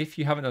 guys, if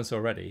you haven't done so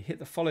already, hit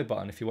the follow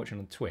button if you're watching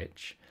on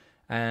Twitch,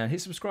 and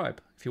hit subscribe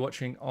if you're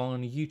watching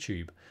on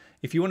YouTube.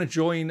 If you want to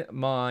join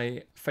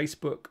my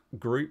Facebook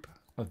group,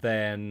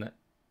 then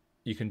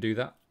you can do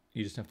that.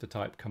 You just have to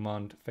type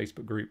command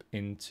Facebook group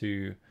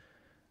into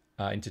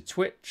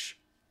Twitch,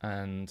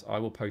 and I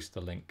will post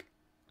the link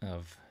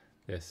of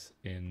this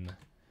in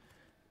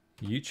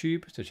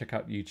YouTube to check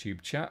out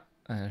YouTube chat.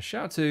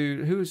 Shout out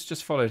to who's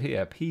just followed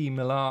here. P.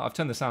 Millar. I've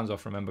turned the sounds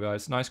off, remember,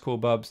 guys. Nice call,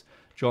 Bubs.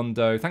 John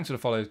Doe. Thanks for the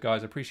follows,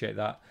 guys. I appreciate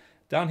that.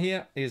 Down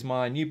here is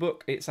my new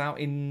book. It's out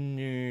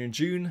in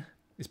June.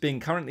 It's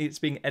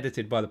being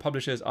edited by the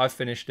publishers. I've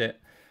finished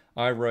it.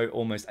 I wrote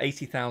almost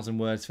 80,000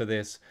 words for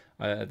this.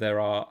 There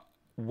are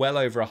well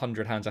over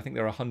 100 hands. I think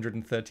there are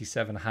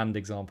 137 hand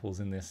examples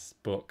in this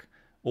book,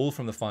 all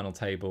from the final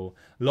table.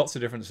 Lots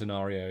of different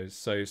scenarios.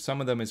 So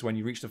some of them is when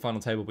you reach the final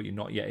table, but you're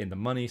not yet in the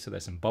money. So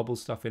there's some bubble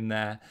stuff in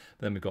there.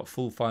 But then we've got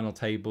full final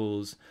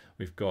tables.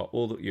 We've got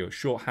all the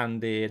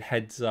shorthanded,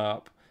 heads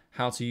up,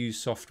 how to use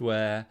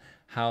software,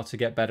 how to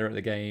get better at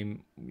the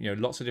game.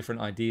 Lots of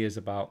different ideas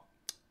about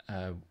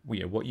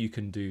what you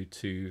can do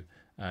to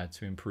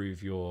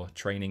improve your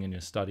training and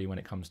your study when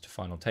it comes to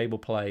final table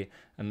play.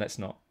 And let's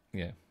not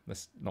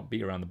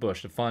beat around the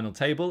bush. The final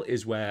table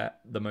is where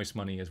the most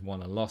money is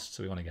won and lost,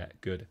 so we want to get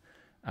good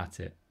at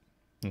it.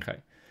 Okay,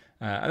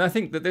 and I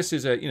think that this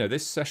is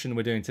this session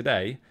we're doing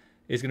today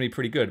is going to be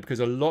pretty good because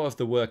a lot of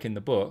the work in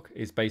the book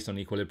is based on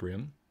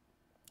equilibrium.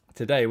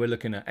 Today we're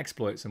looking at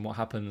exploits and what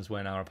happens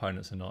when our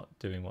opponents are not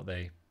doing what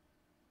they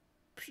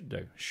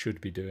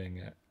should be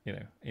doing.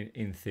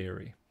 In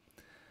theory.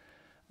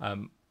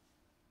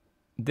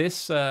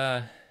 There's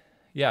an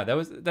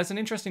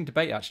interesting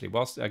debate actually.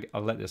 Whilst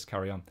I'll let this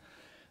carry on,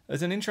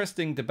 there's an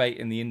interesting debate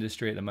in the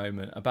industry at the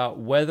moment about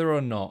whether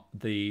or not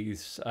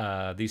these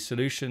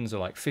solutions are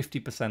like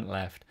 50%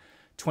 left,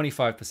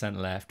 25%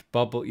 left,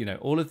 bubble.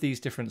 All of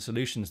these different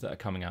solutions that are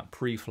coming out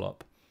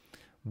pre-flop,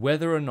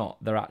 whether or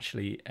not they're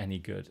actually any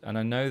good. And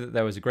I know that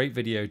there was a great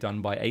video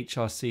done by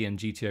HRC and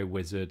GTO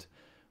Wizard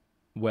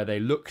where they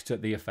looked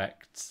at the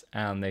effects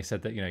and they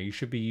said that you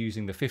should be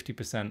using the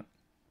 50%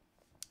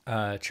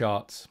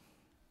 charts.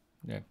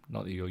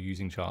 Not that you're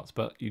using charts,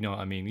 but you know what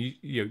I mean.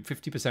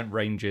 50%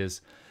 ranges,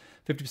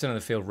 50% of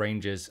the field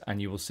ranges,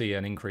 and you will see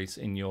an increase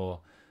in your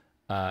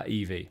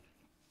EV.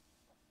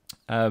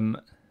 And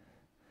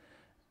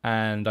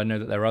I know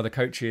that there are other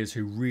coaches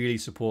who really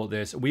support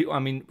this. To be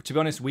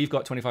honest, we've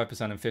got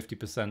 25% and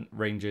 50%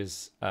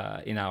 ranges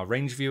in our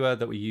range viewer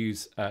that we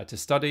use to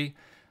study.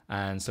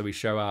 And so we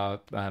show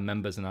our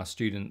members and our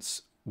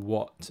students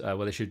what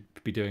they should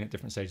be doing at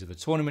different stages of the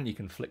tournament. You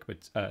can flick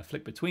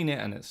between it,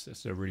 and it's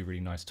just a really, really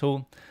nice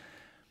tool.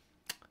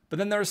 But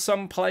then there are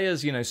some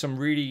players, some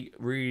really,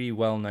 really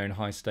well-known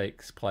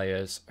high-stakes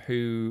players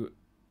who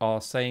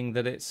are saying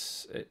that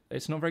it's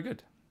not very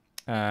good.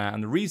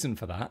 And the reason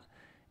for that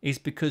is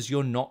because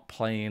you're not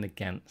playing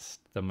against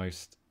the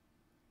most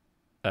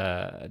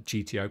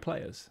GTO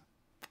players.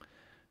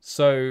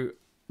 So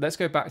let's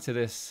go back to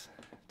this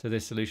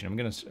solution. I'm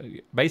going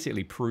to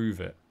basically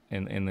prove it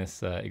in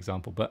this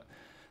example, but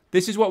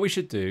this is what we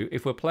should do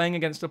if we're playing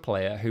against a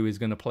player who is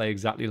going to play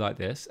exactly like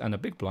this and a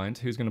big blind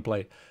who's going to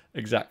play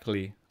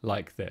exactly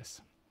like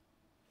this.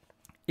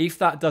 If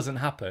that doesn't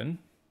happen,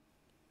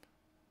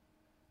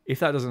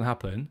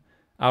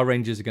 our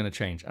ranges are going to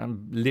change.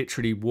 I'm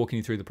literally walking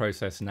you through the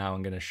process now.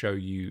 I'm going to show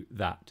you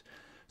that.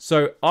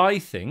 So I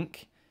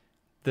think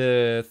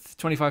the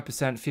 25%,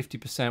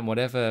 50%,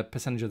 whatever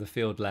percentage of the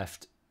field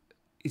left,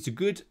 it's a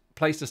good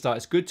place to start.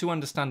 It's good to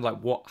understand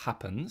what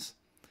happens.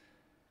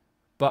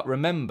 But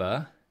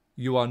remember,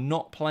 you are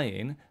not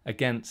playing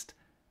against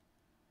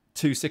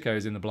two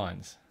sickos in the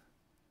blinds.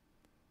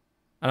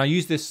 And I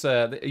use this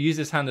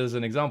hand as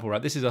an example,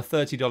 right? This is a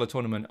 $30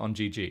 tournament on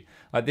GG.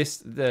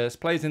 There's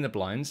players in the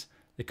blinds.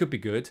 They could be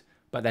good,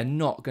 but they're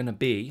not going to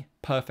be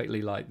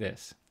perfectly like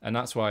this. And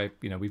that's why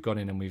we've gone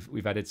in and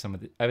we've edited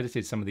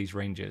some of these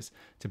ranges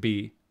to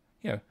be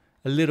a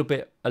little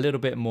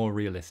bit more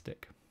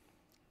realistic.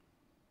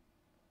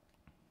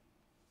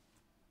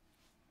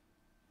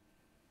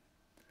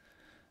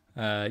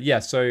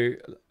 So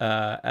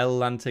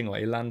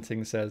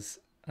Elanting says,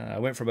 I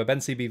went from a Ben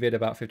CB vid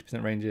about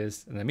 50%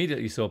 ranges and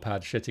immediately saw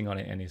Pad shitting on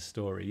it in his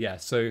story. Yeah,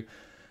 so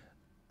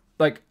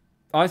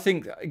I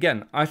think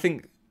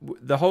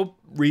the whole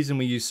reason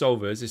we use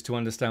solvers is to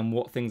understand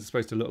what things are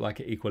supposed to look like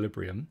at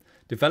equilibrium,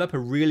 develop a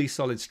really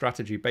solid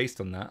strategy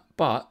based on that,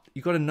 but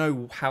you've got to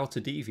know how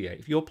to deviate.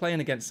 If you're playing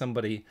against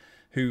somebody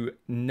who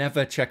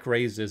never check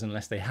raises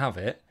unless they have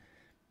it,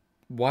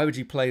 why would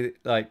you play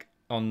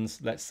on,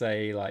 let's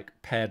say,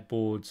 paired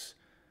boards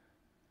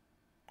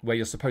where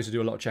you're supposed to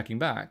do a lot of checking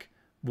back?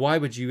 Why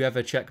would you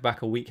ever check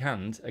back a weak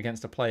hand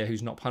against a player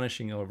who's not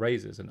punishing your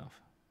raises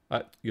enough,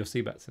 your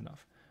c-bets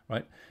enough,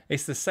 right?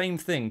 It's the same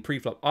thing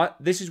pre-flop.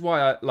 This is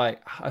why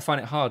I find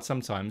it hard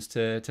sometimes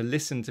to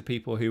listen to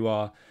people who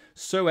are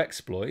so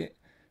exploit,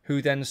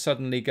 who then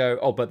suddenly go,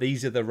 oh, but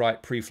these are the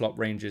right pre-flop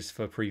ranges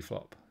for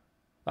pre-flop.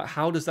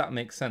 How does that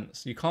make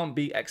sense? You can't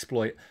be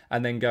exploit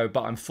and then go,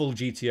 but I'm full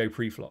GTO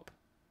pre-flop.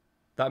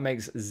 That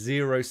makes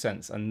zero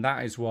sense, and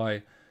that is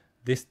why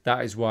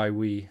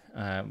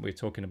we're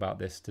talking about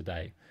this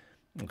today.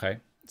 Okay,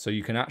 so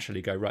you can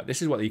actually go, right,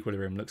 this is what the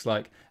equilibrium looks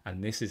like,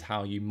 and this is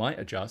how you might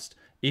adjust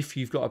if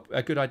you've got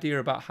a good idea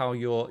about how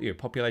your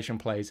population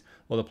plays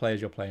or the players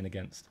you're playing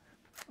against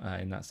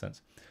in that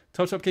sense.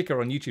 Top Kicker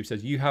on YouTube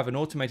says, you have an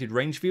automated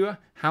range viewer.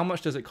 How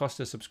much does it cost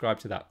to subscribe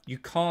to that? You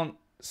can't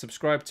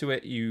subscribe to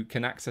it. You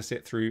can access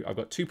it through, I've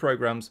got 2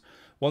 programs.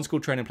 One's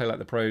called Train and Play Like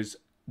the Pros,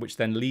 which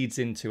then leads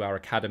into our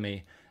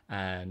academy.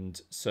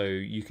 And so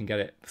you can get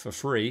it for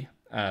free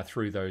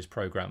through those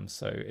programs.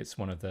 So it's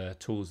one of the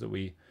tools that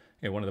we,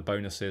 one of the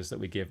bonuses that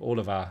we give all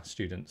of our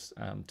students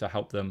to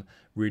help them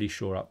really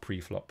shore up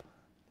pre-flop.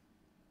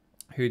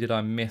 Who did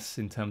I miss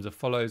in terms of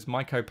follows?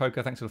 Myco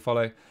Poker, thanks for the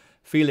follow.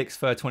 Felix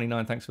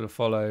Fur29, thanks for the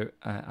follow.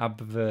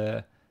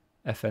 Abver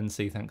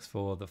FNC, thanks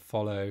for the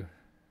follow.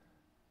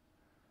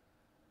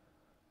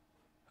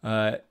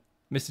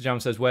 Mr. Jam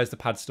says, where's the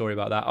pad story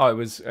about that? Oh, it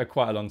was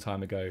quite a long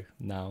time ago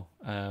now.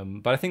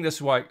 But I think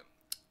that's why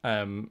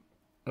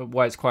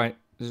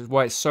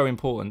it's so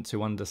important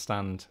to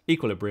understand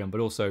equilibrium, but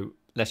also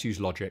let's use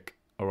logic.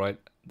 All right.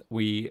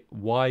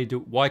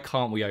 Why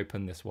can't we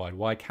open this wide?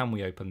 Why can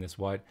we open this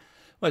wide?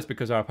 Well, it's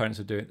because our opponents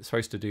are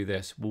supposed to do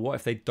this. Well, what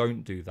if they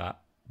don't do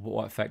that?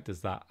 What effect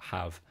does that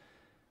have?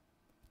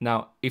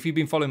 Now, if you've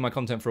been following my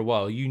content for a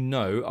while, you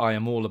know I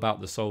am all about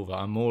the solver.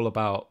 I'm all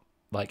about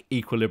like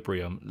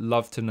equilibrium.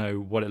 Love to know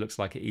what it looks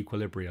like at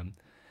equilibrium.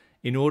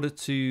 In order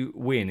to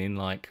win in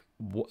like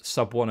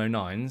sub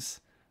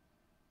 109s,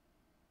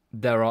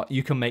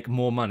 you can make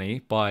more money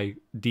by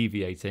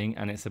deviating,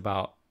 and it's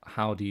about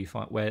how do you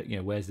find where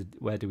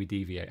do we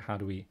deviate? How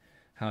do we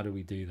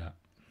do that?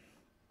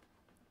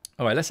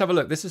 All right, let's have a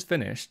look. This is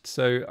finished,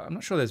 so I'm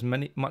not sure there's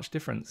much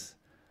difference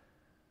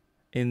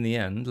in the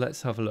end.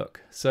 Let's have a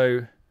look.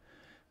 So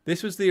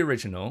this was the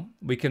original.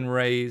 We can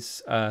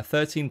raise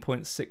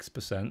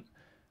 13.6%,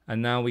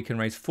 and now we can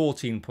raise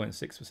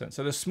 14.6%.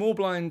 So the small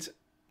blind,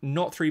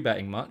 not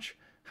 3-betting much,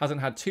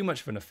 hasn't had too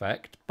much of an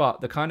effect, but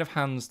the kind of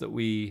hands that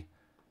we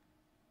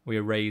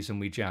raise and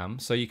we jam.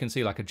 So you can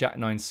see like a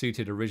Jack-9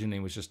 suited originally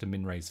was just a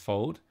min-raise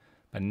fold,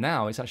 but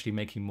now it's actually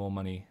making more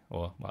money,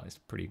 or well, it's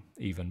pretty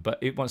even, but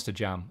it wants to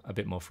jam a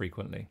bit more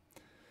frequently.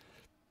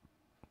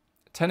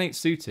 10-8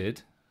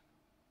 suited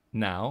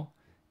now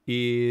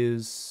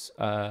is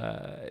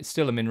it's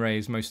still a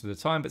min-raise most of the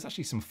time, but it's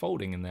actually some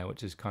folding in there,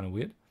 which is kind of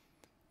weird,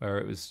 where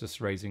it was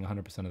just raising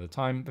 100% of the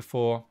time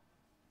before.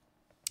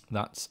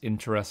 That's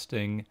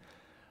interesting.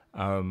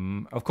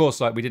 Of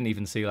course, like we didn't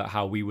even see like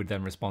how we would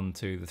then respond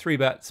to the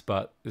 3-bets,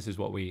 but this is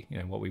what we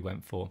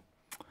went for.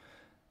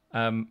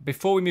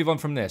 Before we move on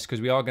from this,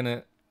 because we are going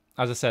to,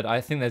 as I said, I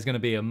think there's going to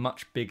be a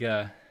much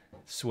bigger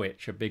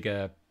switch, a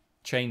bigger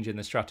change in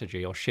the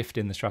strategy or shift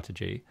in the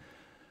strategy.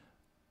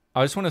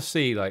 I just want to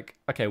see, like,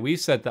 okay, we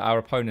said that our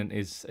opponent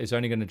is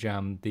only going to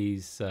jam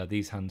these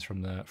hands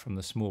from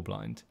the small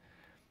blind.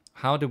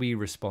 How do we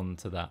respond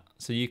to that?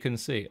 So you can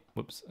see,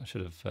 whoops, I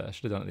should have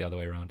done it the other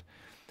way around.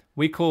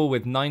 We call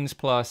with 9s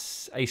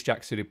plus, ace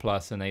jack suited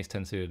plus, and ace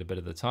 10 suited a bit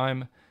of the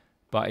time.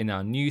 But in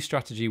our new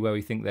strategy, where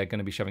we think they're going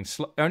to be shoving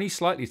only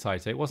slightly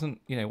tighter, it wasn't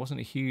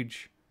a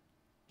huge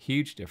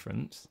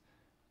difference.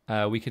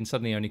 We can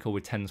suddenly only call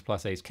with 10s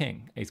plus ace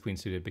king. Ace queen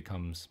suited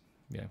becomes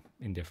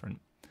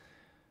indifferent.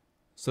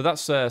 So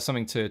that's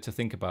something to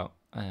think about.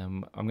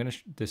 I'm going to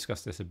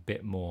discuss this a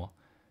bit more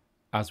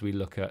as we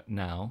look at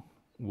now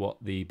what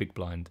the big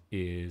blind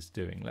is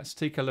doing. Let's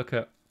take a look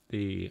at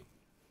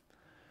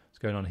what's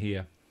going on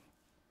here.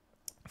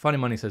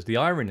 Finding Money says, the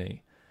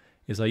irony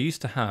is I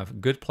used to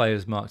have good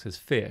players marked as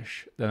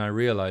fish, then I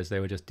realized they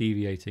were just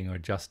deviating or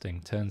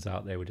adjusting. Turns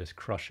out they were just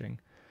crushing.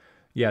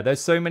 Yeah, there's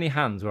so many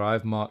hands where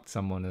I've marked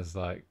someone as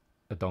like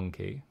a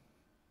donkey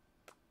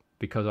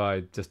because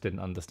I just didn't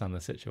understand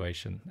the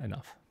situation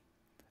enough.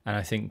 And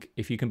I think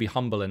if you can be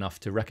humble enough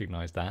to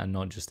recognize that and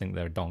not just think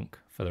they're a donk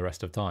for the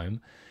rest of time,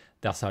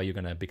 that's how you're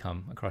going to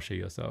become a crusher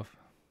yourself.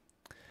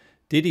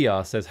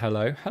 Didier says,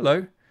 hello.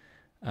 Hello.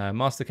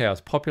 Master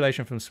Chaos,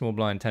 population from small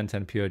blind,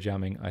 10-10 pure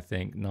jamming, I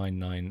think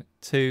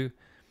 992.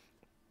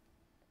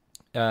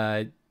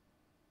 I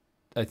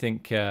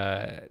think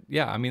yeah,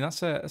 I mean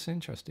that's an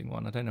interesting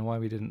one. I don't know why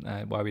we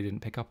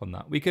didn't pick up on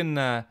that. We can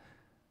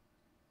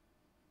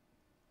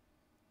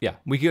yeah,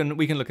 we can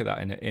look at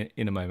that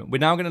in a moment. We're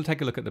now going to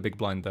take a look at the big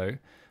blind though,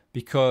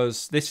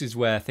 because this is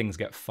where things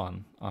get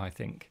fun, I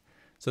think.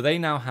 So they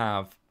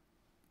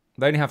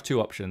only have 2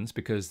 options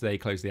because they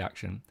close the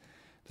action.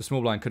 The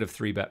small blind could have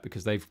 3-bet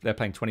because they're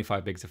playing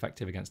 25 bigs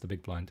effective against the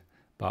big blind,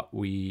 but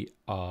we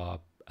are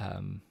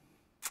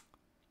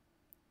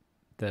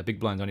the big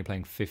blind's only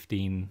playing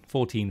 15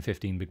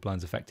 big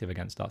blinds effective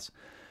against us.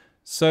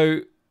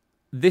 So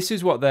this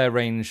is what their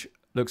range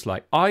looks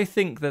like. I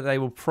think that they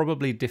will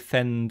probably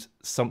defend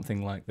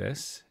something like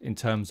this in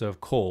terms of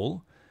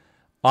call.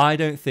 I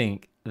don't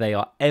think they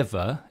are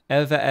ever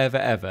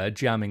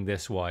jamming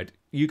this wide.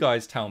 You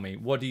guys tell me,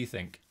 what do you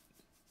think?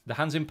 The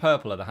hands in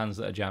purple are the hands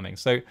that are jamming.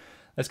 So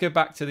let's go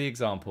back to the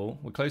example.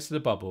 We're close to the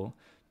bubble.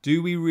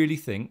 Do we really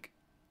think...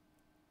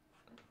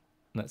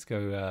 Let's go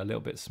a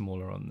little bit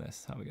smaller on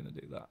this. How are we going to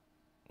do that?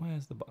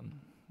 Where's the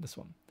button? This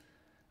one.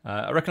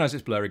 I recognize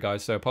it's blurry,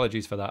 guys, so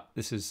apologies for that.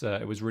 This is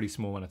it was really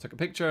small when I took a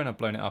picture, and I've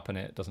blown it up, and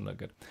it doesn't look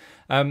good.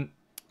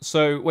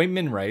 So when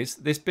min raise,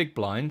 this big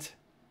blind,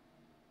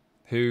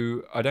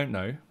 who I don't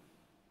know,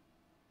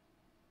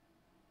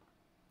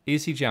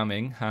 Is he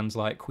jamming hands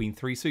like Queen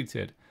 3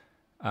 suited?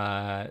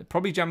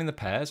 Probably jamming the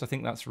pairs. I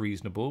think that's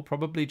reasonable.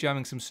 Probably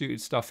jamming some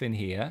suited stuff in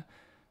here.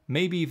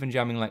 Maybe even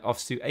jamming like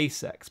offsuit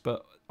Ace-X,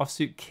 but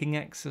offsuit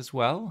King-X as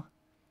well?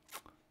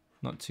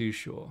 Not too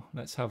sure.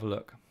 Let's have a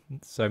look.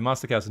 So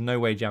Master Chaos, no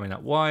way jamming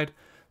that wide.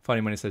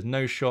 Finding Money says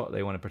no shot.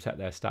 They want to protect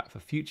their stack for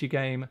future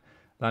game.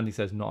 Landy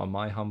says not on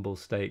my humble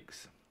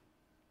stakes.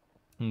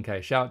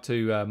 Okay, shout out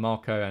to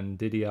Marco and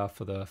Didier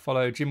for the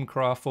follow.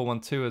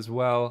 Jimcraft412 as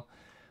well.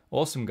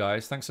 Awesome,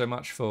 guys. Thanks so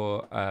much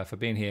for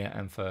being here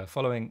and for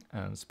following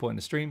and supporting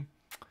the stream.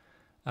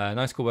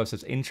 Nice Cool Web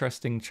says,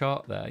 interesting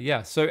chart there.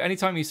 Yeah, so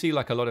anytime you see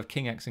like a lot of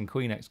King X and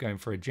Queen X going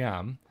for a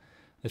jam,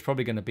 there's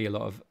probably going to be a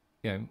lot of,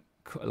 you know,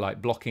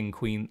 like blocking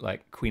Queen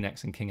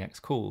X and King X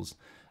calls.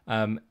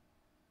 It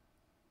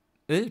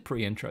is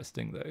pretty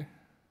interesting though.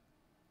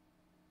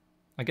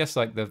 I guess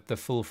like the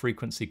full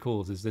frequency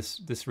calls is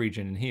this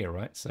region in here,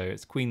 right? So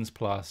it's Queens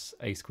plus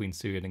Ace Queen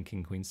suited and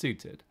King Queen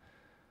suited.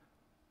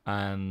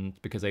 And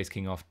because Ace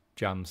King off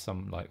jams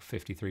some like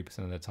 53%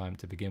 of the time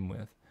to begin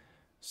with.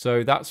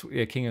 So that's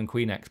King and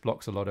Queen X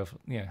blocks a lot of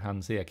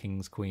hands here,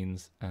 Kings,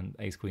 Queens, and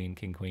Ace Queen,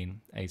 King Queen,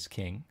 Ace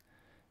King,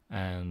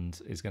 and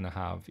is going to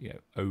have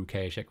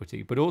okayish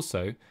equity. But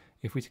also,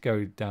 if we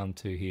go down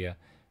to here,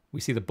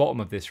 we see the bottom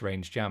of this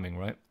range jamming,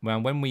 right?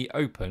 Well, when we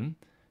open,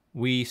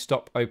 we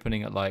stop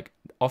opening at like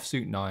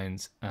offsuit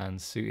 9s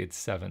and suited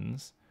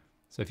 7s.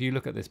 So if you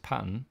look at this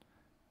pattern,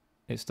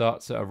 it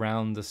starts at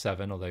around the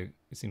 7, although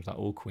it seems like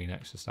all Queen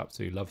X just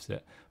absolutely loves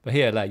it. But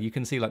here, like, you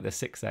can see like the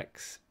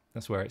 6X,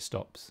 that's where it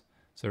stops.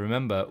 So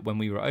remember, when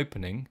we were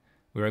opening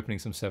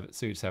some suited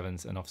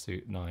 7s and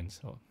offsuit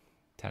 9s, or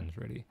 10s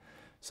really.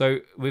 So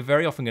we're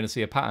very often going to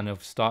see a pattern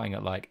of starting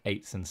at like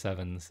 8s and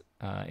 7s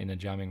in a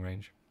jamming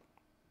range.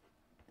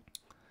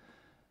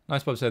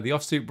 Nice Bob said, the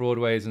offsuit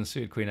Broadways and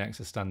suited Queen X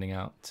are standing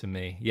out to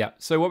me. Yeah,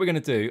 so what we're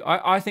going to do,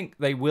 I think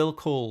they will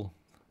call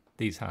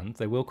these hands.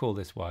 They will call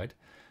this wide.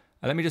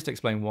 And let me just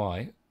explain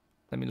why.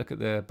 Let me look at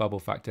the bubble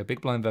factor.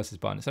 Big blind versus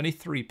button. It's only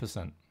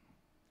 3%.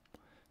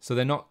 So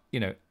they're not,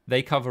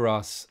 they cover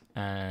us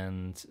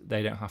and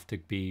they don't have to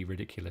be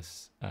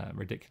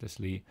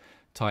ridiculously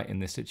tight in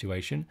this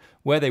situation.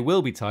 Where they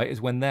will be tight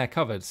is when they're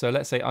covered. So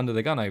let's say under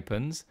the gun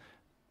opens,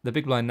 the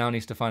big blind now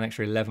needs to find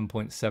extra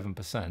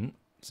 11.7%.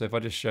 So if I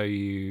just show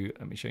you,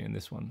 let me show you in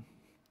this one.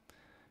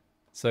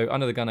 So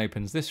under the gun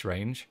opens this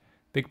range,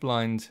 big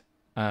blind,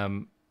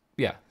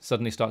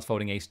 suddenly starts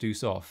folding ace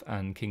deuce off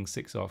and king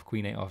 6 off,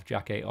 queen 8 off,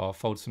 jack 8 off,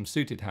 folds some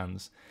suited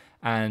hands,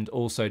 and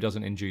also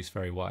doesn't induce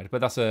very wide.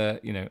 But that's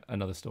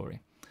another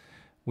story.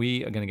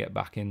 We are going to get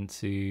back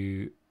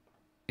into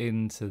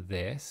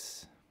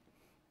this.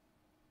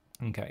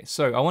 Okay,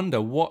 so I wonder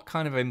what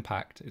kind of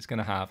impact it's going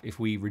to have if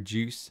we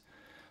reduce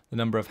the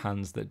number of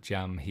hands that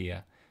jam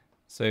here.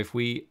 So if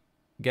we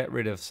get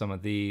rid of some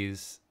of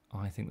these,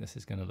 I think this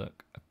is going to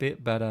look a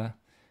bit better.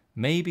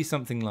 Maybe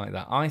something like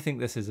that. I think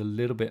this is a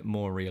little bit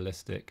more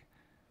realistic.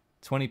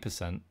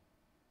 20%.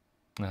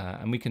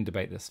 And we can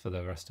debate this for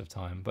the rest of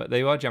time. But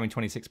they are jamming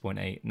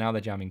 26.8. Now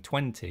they're jamming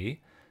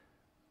 20.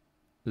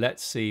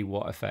 Let's see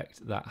what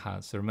effect that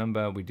has. So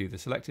remember, we do the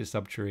selected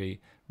subtree.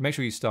 Make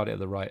sure you start it at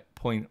the right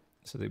point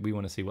so that we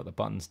want to see what the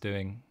button's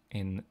doing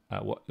in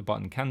what the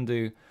button can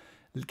do.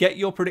 Get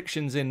your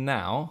predictions in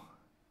now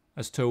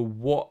as to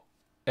what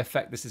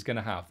effect this is going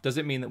to have. Does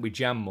it mean that we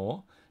jam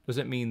more? Does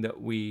it mean that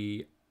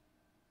we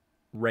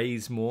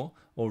raise more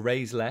or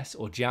raise less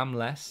or jam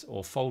less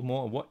or fold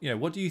more?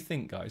 What do you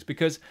think, guys?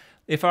 Because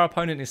if our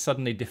opponent is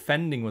suddenly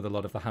defending with a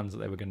lot of the hands that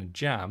they were going to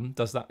jam,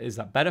 is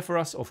that better for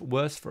us or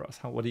worse for us?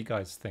 What do you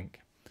guys think?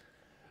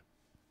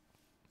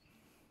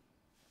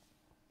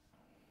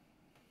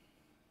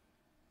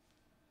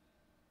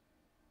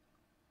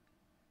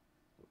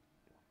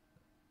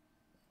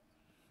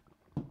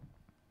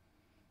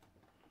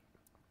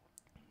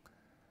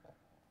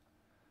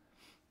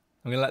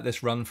 I'm gonna let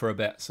this run for a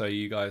bit so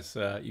you guys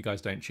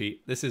don't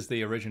cheat. This is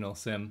the original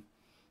sim.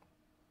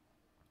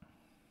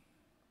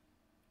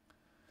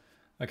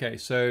 Okay,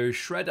 so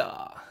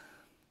Shredder.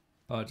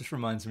 Oh, it just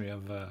reminds me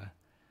of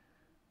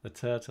the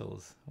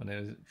Turtles when it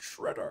was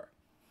Shredder.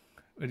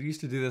 It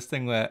used to do this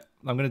thing where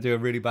I'm gonna do a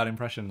really bad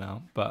impression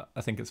now, but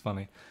I think it's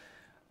funny.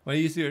 When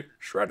he used to do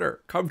Shredder,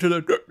 come to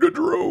the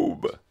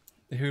robe.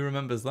 Who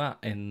remembers that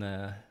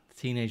in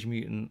Teenage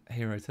Mutant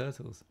Hero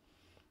Turtles?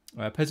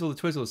 Pizzle the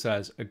Twizzle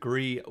says,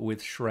 agree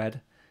with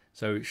Shred.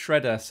 So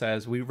Shredder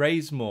says, we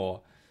raise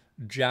more,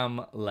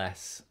 jam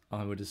less,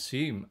 I would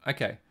assume.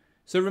 Okay,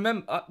 so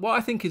remember, what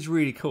I think is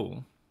really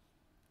cool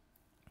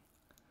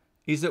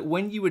is that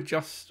when you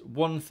adjust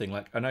one thing,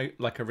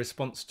 like a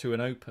response to an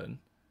open,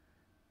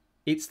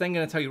 it's then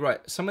going to tell you,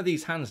 right, some of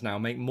these hands now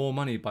make more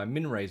money by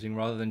min-raising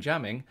rather than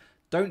jamming.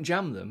 Don't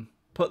jam them.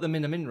 Put them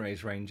in a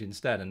min-raise range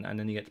instead, and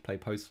then you get to play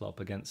post-flop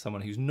against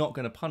someone who's not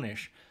going to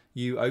punish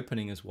you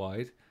opening as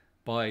wide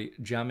by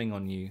jamming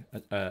on you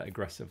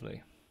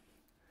aggressively.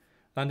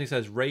 Landy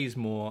says, raise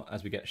more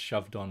as we get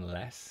shoved on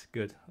less.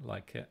 Good, I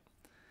like it.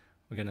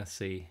 We're going to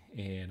see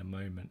in a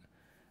moment.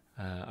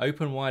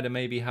 Open wider,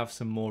 maybe have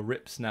some more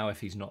rips now if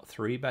he's not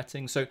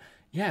 3-betting. So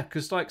yeah,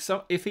 because like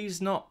if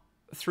he's not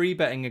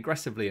 3-betting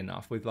aggressively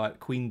enough with like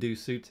queen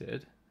deuce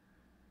suited,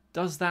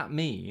 does that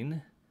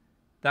mean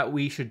that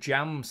we should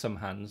jam some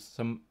hands,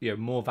 some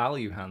more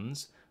value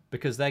hands,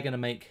 because they're going to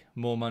make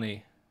more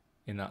money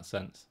in that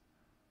sense?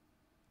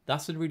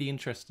 That's a really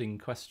interesting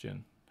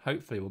question.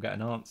 Hopefully we'll get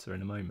an answer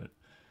in a moment.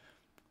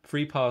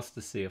 Free pass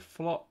to see a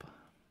flop.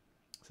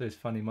 So it's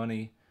funny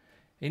money.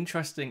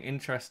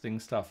 Interesting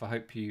stuff. I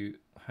hope you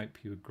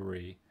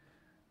agree.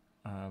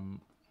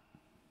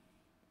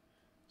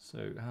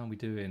 So how are we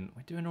doing?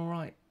 We're doing all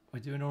right. We're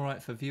doing all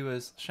right for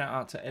viewers. Shout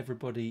out to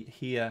everybody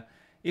here.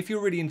 If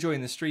you're really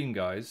enjoying the stream,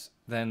 guys,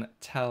 then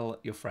tell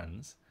your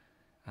friends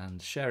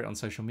and share it on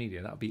social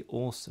media. That would be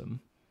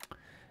awesome.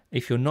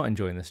 If you're not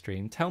enjoying the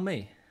stream, tell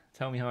me.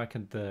 Tell me how I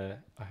could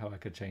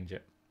change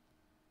it.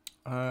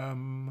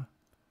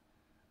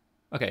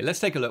 Okay, let's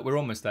take a look. We're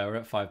almost there. We're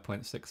at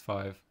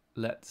 5.65.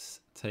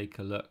 Let's take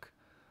a look.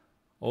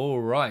 All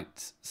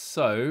right.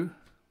 So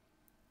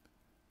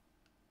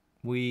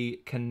we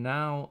can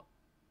now...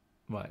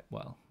 Right,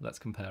 well, let's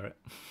compare it.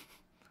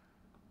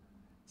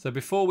 So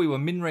before we were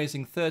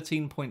min-raising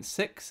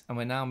 13.6 and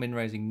we're now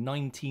min-raising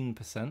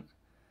 19%.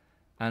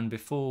 And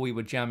before we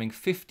were jamming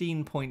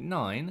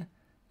 15.9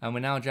 and we're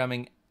now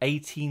jamming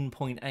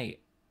 18.8.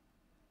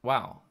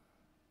 Wow.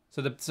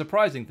 So the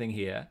surprising thing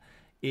here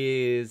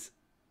is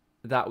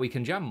that we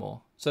can jam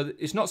more. So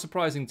it's not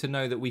surprising to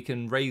know that we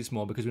can raise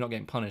more because we're not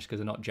getting punished because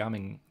they're not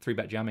jamming,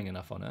 3-bet jamming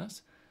enough on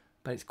us.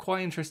 But it's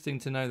quite interesting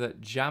to know that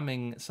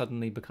jamming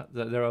suddenly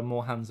that there are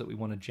more hands that we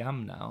want to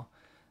jam now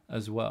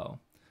as well.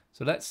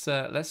 So let's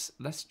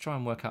try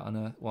and work out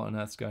what on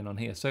earth's going on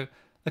here. So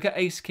look at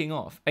ace king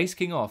off. Ace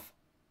king off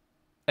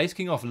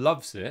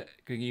loves it.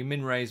 You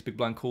min raise, big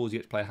blind calls, you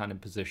get to play a hand in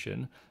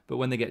position. But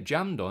when they get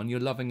jammed on, you're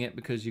loving it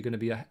because you're going to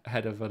be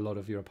ahead of a lot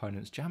of your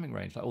opponent's jamming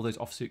range, like all those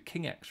offsuit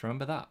king X.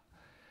 Remember that?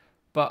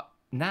 But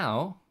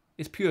now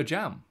it's pure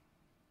jam.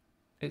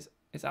 It's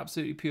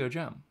absolutely pure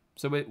jam.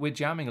 So we're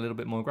jamming a little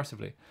bit more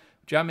aggressively.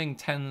 Jamming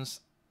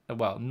 10s,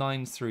 well,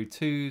 9s through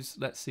 2s.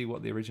 Let's see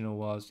what the original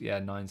was. Yeah,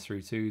 9s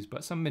through 2s,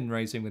 but some min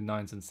raising with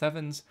 9s and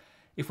 7s.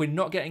 If we're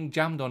not getting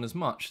jammed on as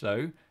much,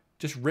 though,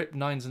 just rip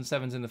 9s and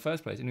 7s in the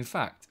first place. And in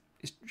fact,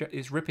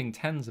 it's ripping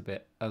 10s a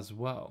bit as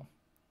well.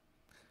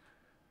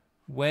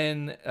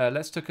 When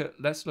let's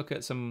look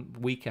at some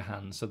weaker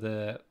hands. So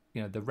the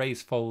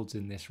raise folds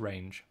in this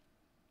range.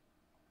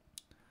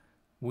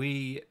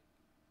 We're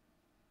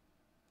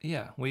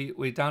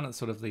down at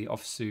sort of the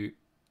offsuit,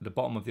 the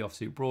bottom of the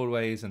offsuit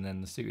broadways, and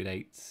then the suited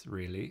 8s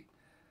really.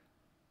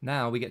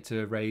 Now we get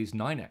to raise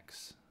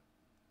 9x,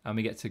 and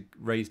we get to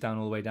raise down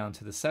all the way down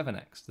to the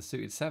 7x, the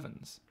suited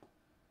 7s.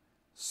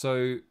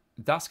 So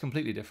that's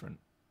completely different.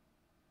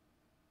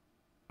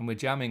 And we're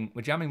jamming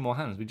more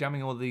hands. We're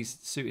jamming all these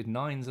suited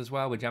 9s as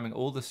well. We're jamming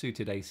all the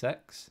suited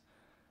ace-x.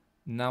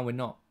 Now we're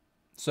not.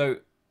 So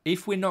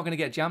if we're not going to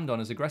get jammed on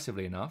as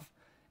aggressively enough,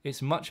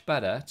 it's much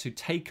better to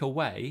take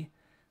away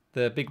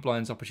the big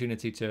blind's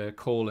opportunity to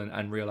call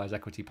and realize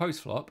equity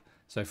post-flop.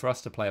 So for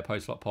us to play a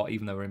post-flop pot,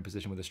 even though we're in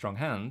position with a strong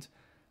hand,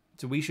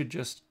 so we should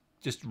just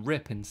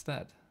rip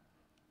instead.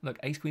 Look,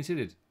 ace-queen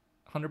suited,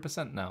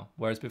 100% now.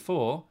 Whereas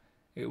before,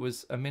 it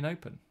was a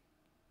min-open.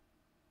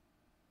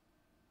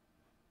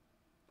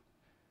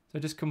 So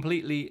just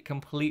completely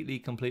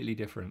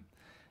different.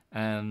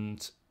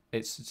 And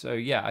it's, so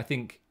yeah, I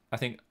think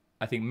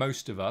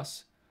most of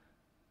us,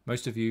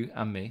 most of you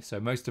and me,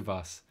 so most of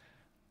us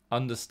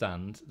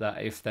understand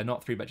that if they're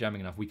not 3-bet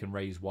jamming enough, we can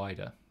raise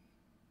wider.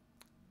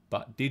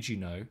 But did you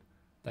know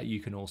that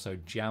you can also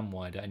jam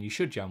wider? And you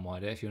should jam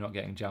wider if you're not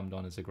getting jammed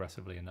on as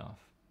aggressively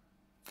enough.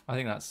 I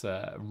think that's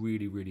a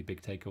really, really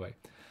big takeaway.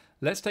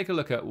 Let's take a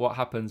look at what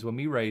happens when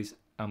we raise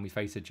and we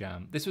face a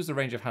jam. This was the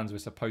range of hands we're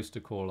supposed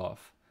to call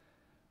off.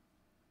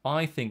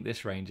 I think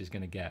this range is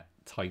going to get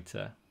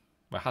tighter.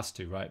 Well, it has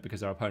to, right?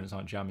 Because our opponents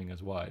aren't jamming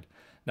as wide.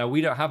 Now, we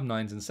don't have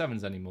 9s and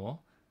 7s anymore.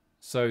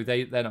 So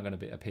they're not going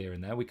to appear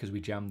in there because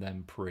we jammed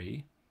them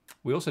pre.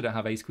 We also don't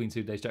have ace queen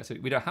suited ace jack. So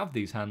we don't have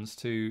these hands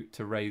to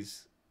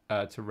raise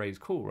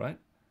call, right?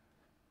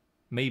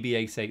 Maybe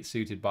ace 8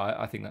 suited, but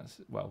I think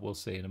that's, well, we'll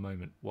see in a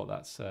moment what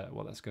that's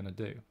going to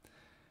do.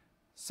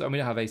 So we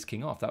don't have ace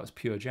king off. That was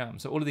pure jam.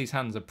 So all of these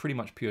hands are pretty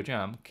much pure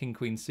jam. King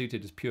queen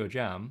suited is pure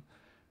jam.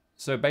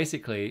 So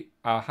basically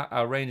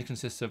our range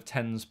consists of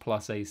 10s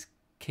plus ace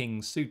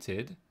king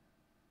suited,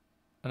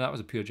 and that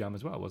was a pure jam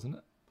as well, wasn't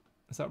it?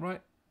 Is that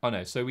right? Oh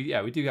no, so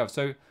we do have,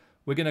 so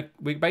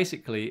we're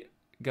basically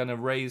gonna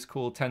raise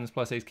call 10s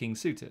plus ace king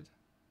suited.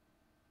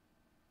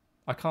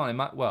 I can't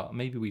imagine, well,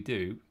 maybe we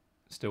do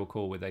still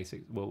call with ace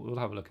 6. We'll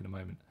have a look in a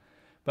moment.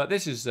 But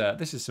this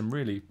is some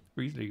really,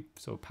 really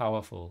sort of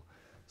powerful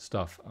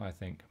stuff, I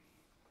think.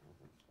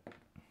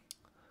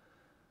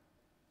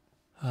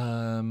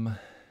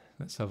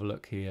 Let's have a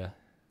look here.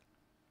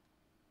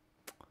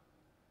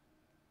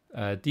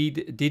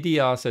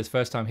 DDR says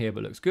first time here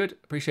but looks good.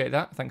 Appreciate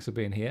that. Thanks for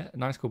being here.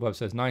 Nice Cool Bub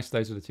says nice.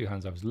 Those are the two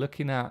hands I was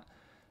looking at.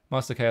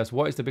 Master Chaos,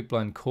 what is the big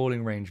blind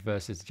calling range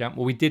versus the jam?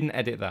 Well, we didn't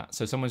edit that.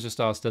 So someone's just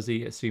asked, does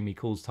he assume he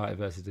calls tighter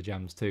versus the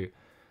jams too?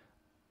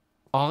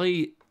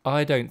 I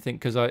don't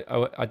think, because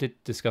I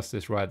did discuss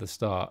this right at the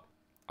start,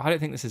 I don't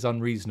think this is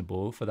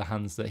unreasonable for the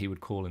hands that he would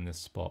call in this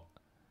spot.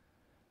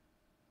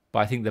 But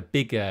I think the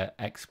bigger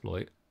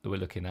exploit that we're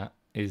looking at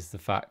is the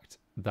fact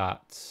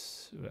that,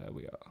 where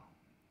we are,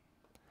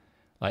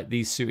 like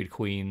these suited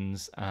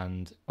queens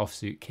and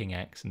offsuit king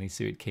X and these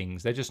suited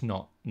kings, they're just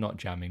not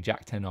jamming.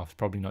 Jack 10 off,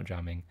 probably not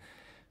jamming.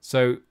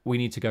 So we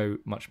need to go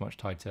much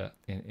tighter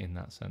in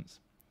that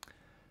sense.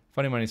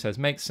 Funny Money says,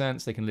 makes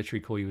sense. They can literally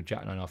call you with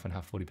Jack 9 off and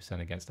have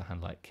 40% against a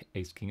hand like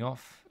Ace King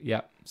off.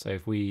 Yeah. So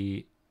if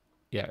we,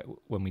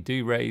 when we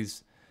do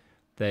raise,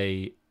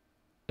 they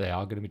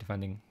are going to be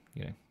defending,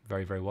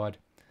 very, very wide.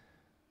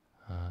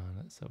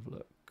 Let's have a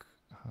look.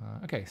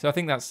 Okay. So I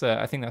think that's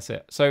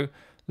it. So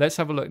let's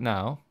have a look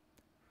now.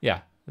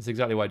 Yeah, that's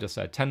exactly what I just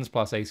said. 10s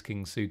plus Ace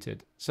King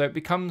suited. So it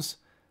becomes,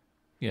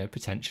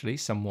 potentially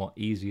somewhat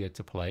easier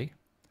to play.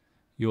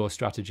 Your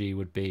strategy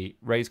would be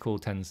raise call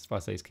 10s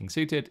plus Ace King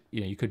suited.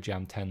 You could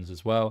jam 10s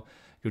as well.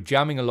 You're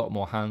jamming a lot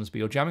more hands, but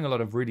you're jamming a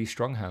lot of really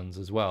strong hands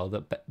as well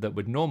that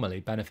would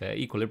normally benefit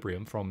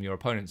equilibrium from your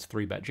opponent's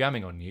 3-bet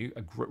jamming on you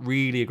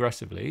really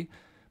aggressively.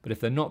 But if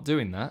they're not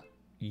doing that,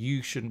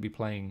 you shouldn't be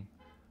playing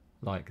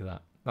like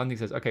that. Landy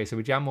says, okay, so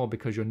we jam more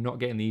because you're not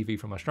getting the EV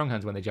from our strong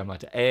hands when they jam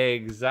lighter.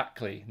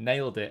 Exactly.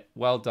 Nailed it.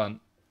 Well done.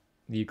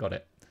 You got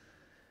it.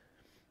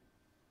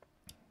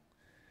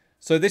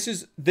 So this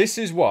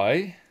is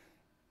why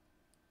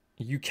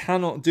you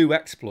cannot do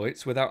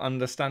exploits without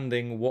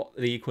understanding what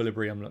the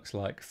equilibrium looks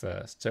like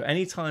first. So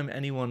anytime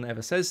anyone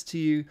ever says to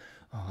you,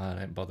 oh, I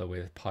don't bother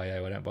with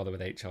PIO, I don't bother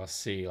with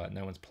HRC, like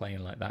no one's playing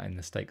like that in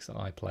the stakes that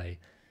I play.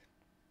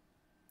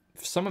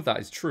 Some of that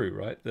is true,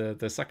 right?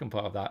 The second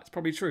part of that, it's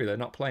probably true. They're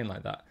not playing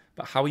like that.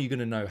 But how are you going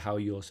to know how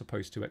you're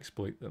supposed to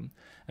exploit them?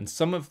 And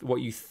some of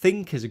what you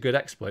think is a good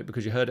exploit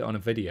because you heard it on a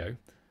video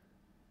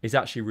is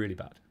actually really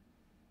bad,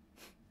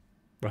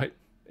 right?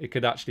 It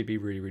could actually be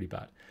really, really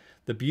bad.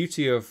 The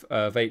beauty of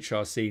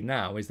HRC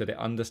now is that it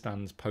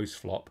understands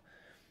post-flop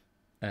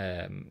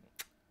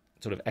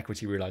sort of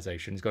equity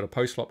realization. It's got a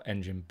post-flop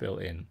engine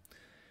built in,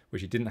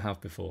 which it didn't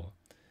have before.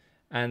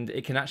 And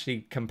it can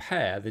actually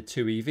compare the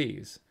two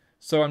EVs.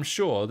 So I'm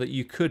sure that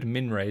you could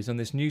min raise on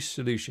this new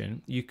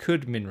solution. You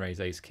could min raise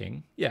Ace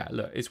King. Yeah,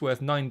 look, it's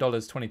worth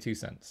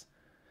 $9.22.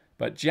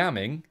 But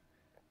jamming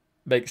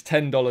makes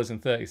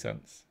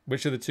 $10.30.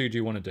 Which of the two do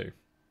you want to do?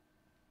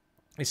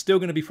 It's still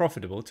going to be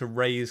profitable to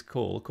raise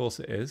call, of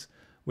course it is,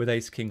 with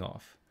Ace King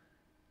off.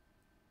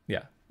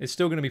 Yeah, it's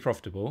still going to be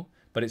profitable,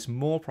 but it's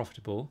more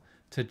profitable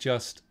to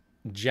just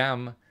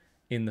jam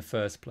in the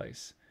first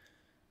place.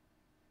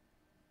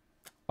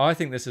 I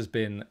think this has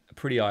been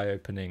pretty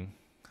eye-opening.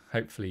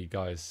 Hopefully,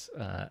 guys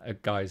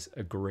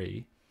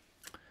agree.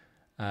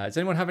 Does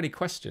anyone have any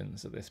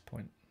questions at this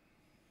point?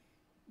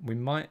 We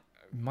might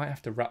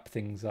have to wrap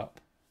things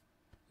up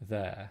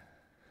there.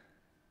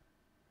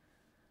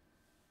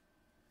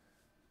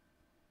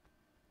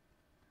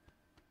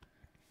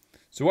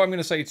 So what I'm going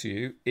to say to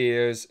you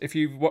is, if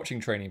you're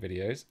watching training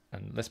videos,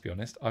 and let's be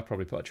honest, I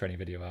probably put a training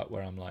video out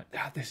where I'm like,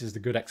 this is the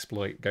good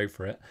exploit, go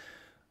for it.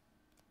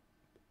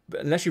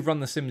 But unless you've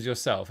run the sims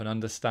yourself and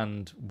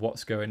understand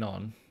what's going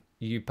on,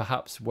 you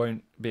perhaps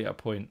won't be at a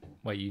point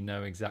where you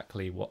know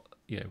exactly what,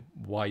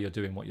 why you're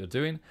doing what you're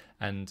doing,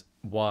 and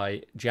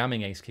why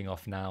jamming Ace King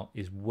off now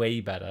is way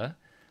better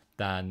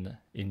than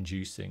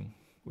inducing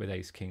with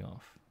Ace King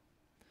off.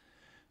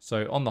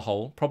 So on the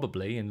whole,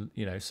 probably in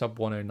sub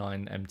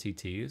 109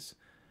 MTTs,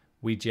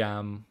 we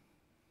jam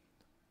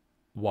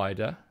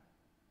wider,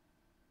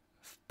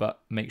 but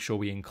make sure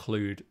we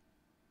include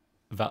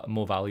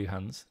more value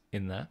hands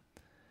in there,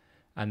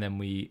 and then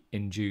we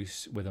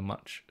induce with a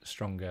much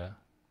stronger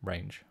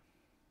range.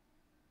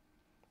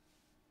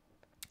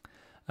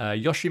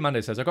 Yoshi Mando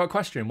says, I got a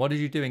question. What did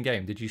you do in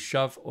game? Did you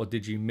shove or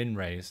did you min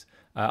raise?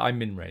 I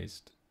min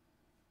raised,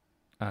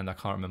 and I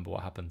can't remember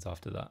what happens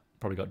after that.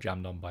 Probably got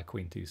jammed on by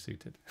Queen 2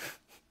 suited.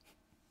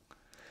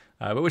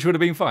 But which would have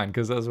been fine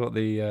because that's what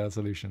the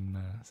solution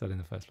said in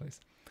the first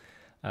place.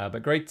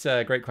 But great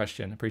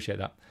question. Appreciate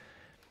that.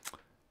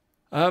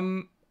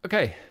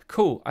 Okay,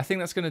 cool. I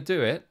think that's going to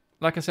do it.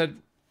 Like I said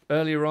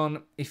earlier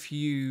on, if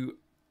you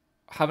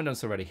haven't done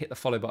so already, hit the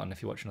follow button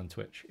if you're watching on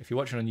Twitch. If you're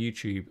watching on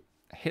YouTube,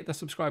 hit the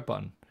subscribe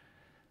button.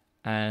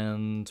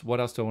 And what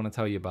else do I want to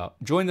tell you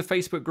about? Join the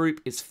Facebook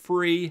group. It's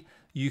free.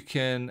 You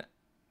can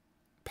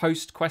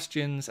post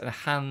questions and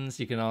hands.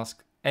 You can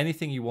ask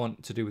anything you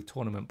want to do with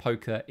tournament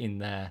poker in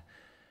there.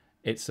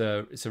 It's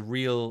a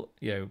real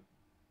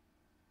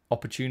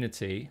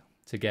opportunity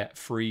to get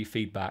free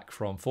feedback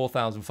from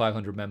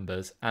 4,500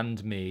 members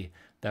and me.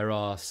 There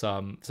are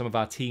some of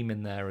our team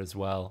in there as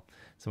well,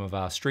 some of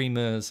our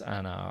streamers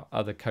and our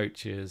other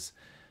coaches.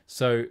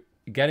 So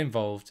get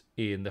involved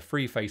in the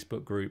free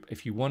Facebook group.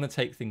 If you want to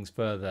take things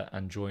further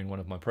and join one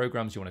of my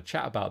programs, you want to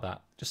chat about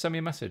that, just send me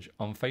a message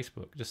on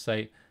Facebook. Just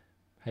say,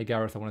 hey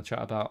Gareth, I want to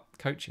chat about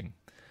coaching.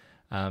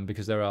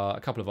 because there are a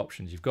couple of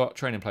options. You've got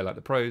train and play like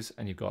the pros,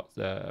 and you've got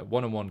the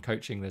one-on-one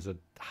coaching.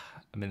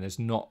 There's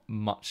not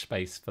much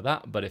space for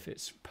that, but if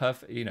it's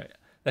perfect,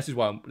 this is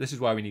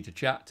why we need to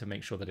chat to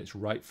make sure that it's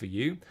right for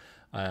you.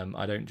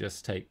 I don't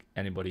just take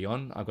anybody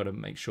on. I've got to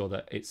make sure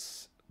that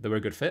we're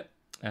a good fit,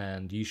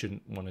 and you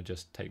shouldn't want to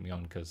just take me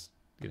on because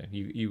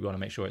you want to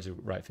make sure it's a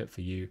right fit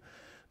for you.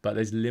 But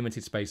there's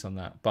limited space on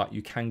that. But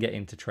you can get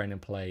into train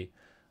and play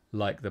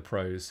like the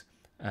pros.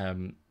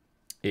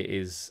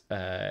 It's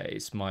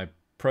my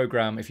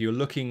program. If you're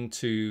looking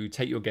to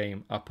take your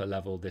game up a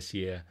level this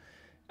year,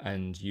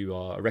 and you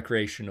are a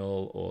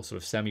recreational or sort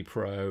of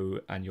semi-pro,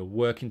 and you're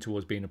working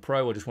towards being a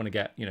pro, or just want to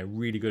get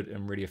really good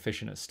and really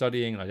efficient at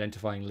studying and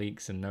identifying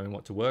leaks and knowing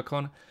what to work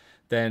on,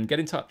 then get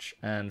in touch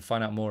and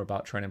find out more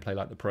about train and play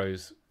like the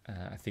pros.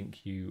 I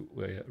think you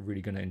were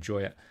really going to enjoy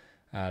it.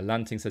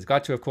 Lanting says,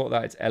 glad to have caught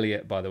that. It's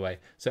Elliot, by the way.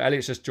 So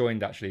Elliot's just joined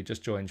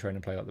train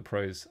and play like the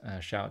pros.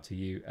 Shout out to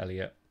you,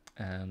 Elliot.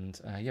 And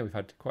we've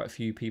had quite a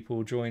few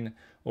people join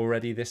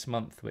already this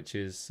month, which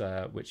is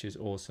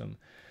awesome.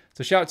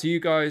 So shout out to you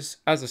guys.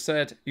 As I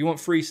said, you want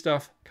free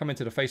stuff, come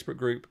into the Facebook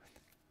group.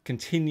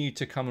 Continue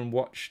to come and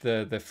watch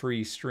the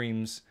free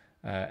streams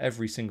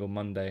every single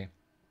Monday.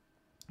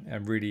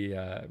 I'm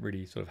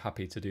really sort of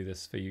happy to do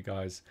this for you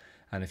guys.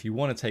 And if you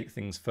want to take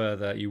things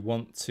further, you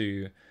want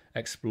to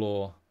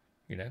explore,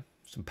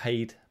 some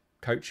paid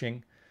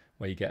coaching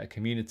where you get a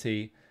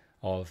community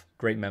of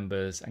great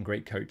members and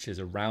great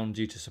coaches around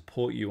you to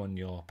support you on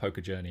your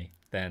poker journey,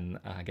 then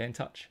get in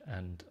touch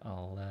and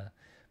I'll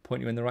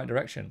point you in the right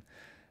direction.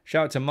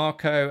 Shout out to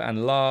Marco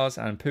and Lars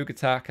and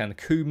Pugatak and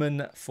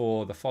Kuman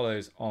for the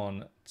follows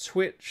on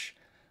Twitch.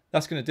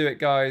 That's going to do it,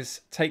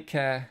 guys. Take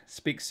care.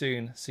 Speak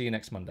soon. See you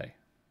next Monday.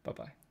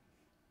 Bye-bye.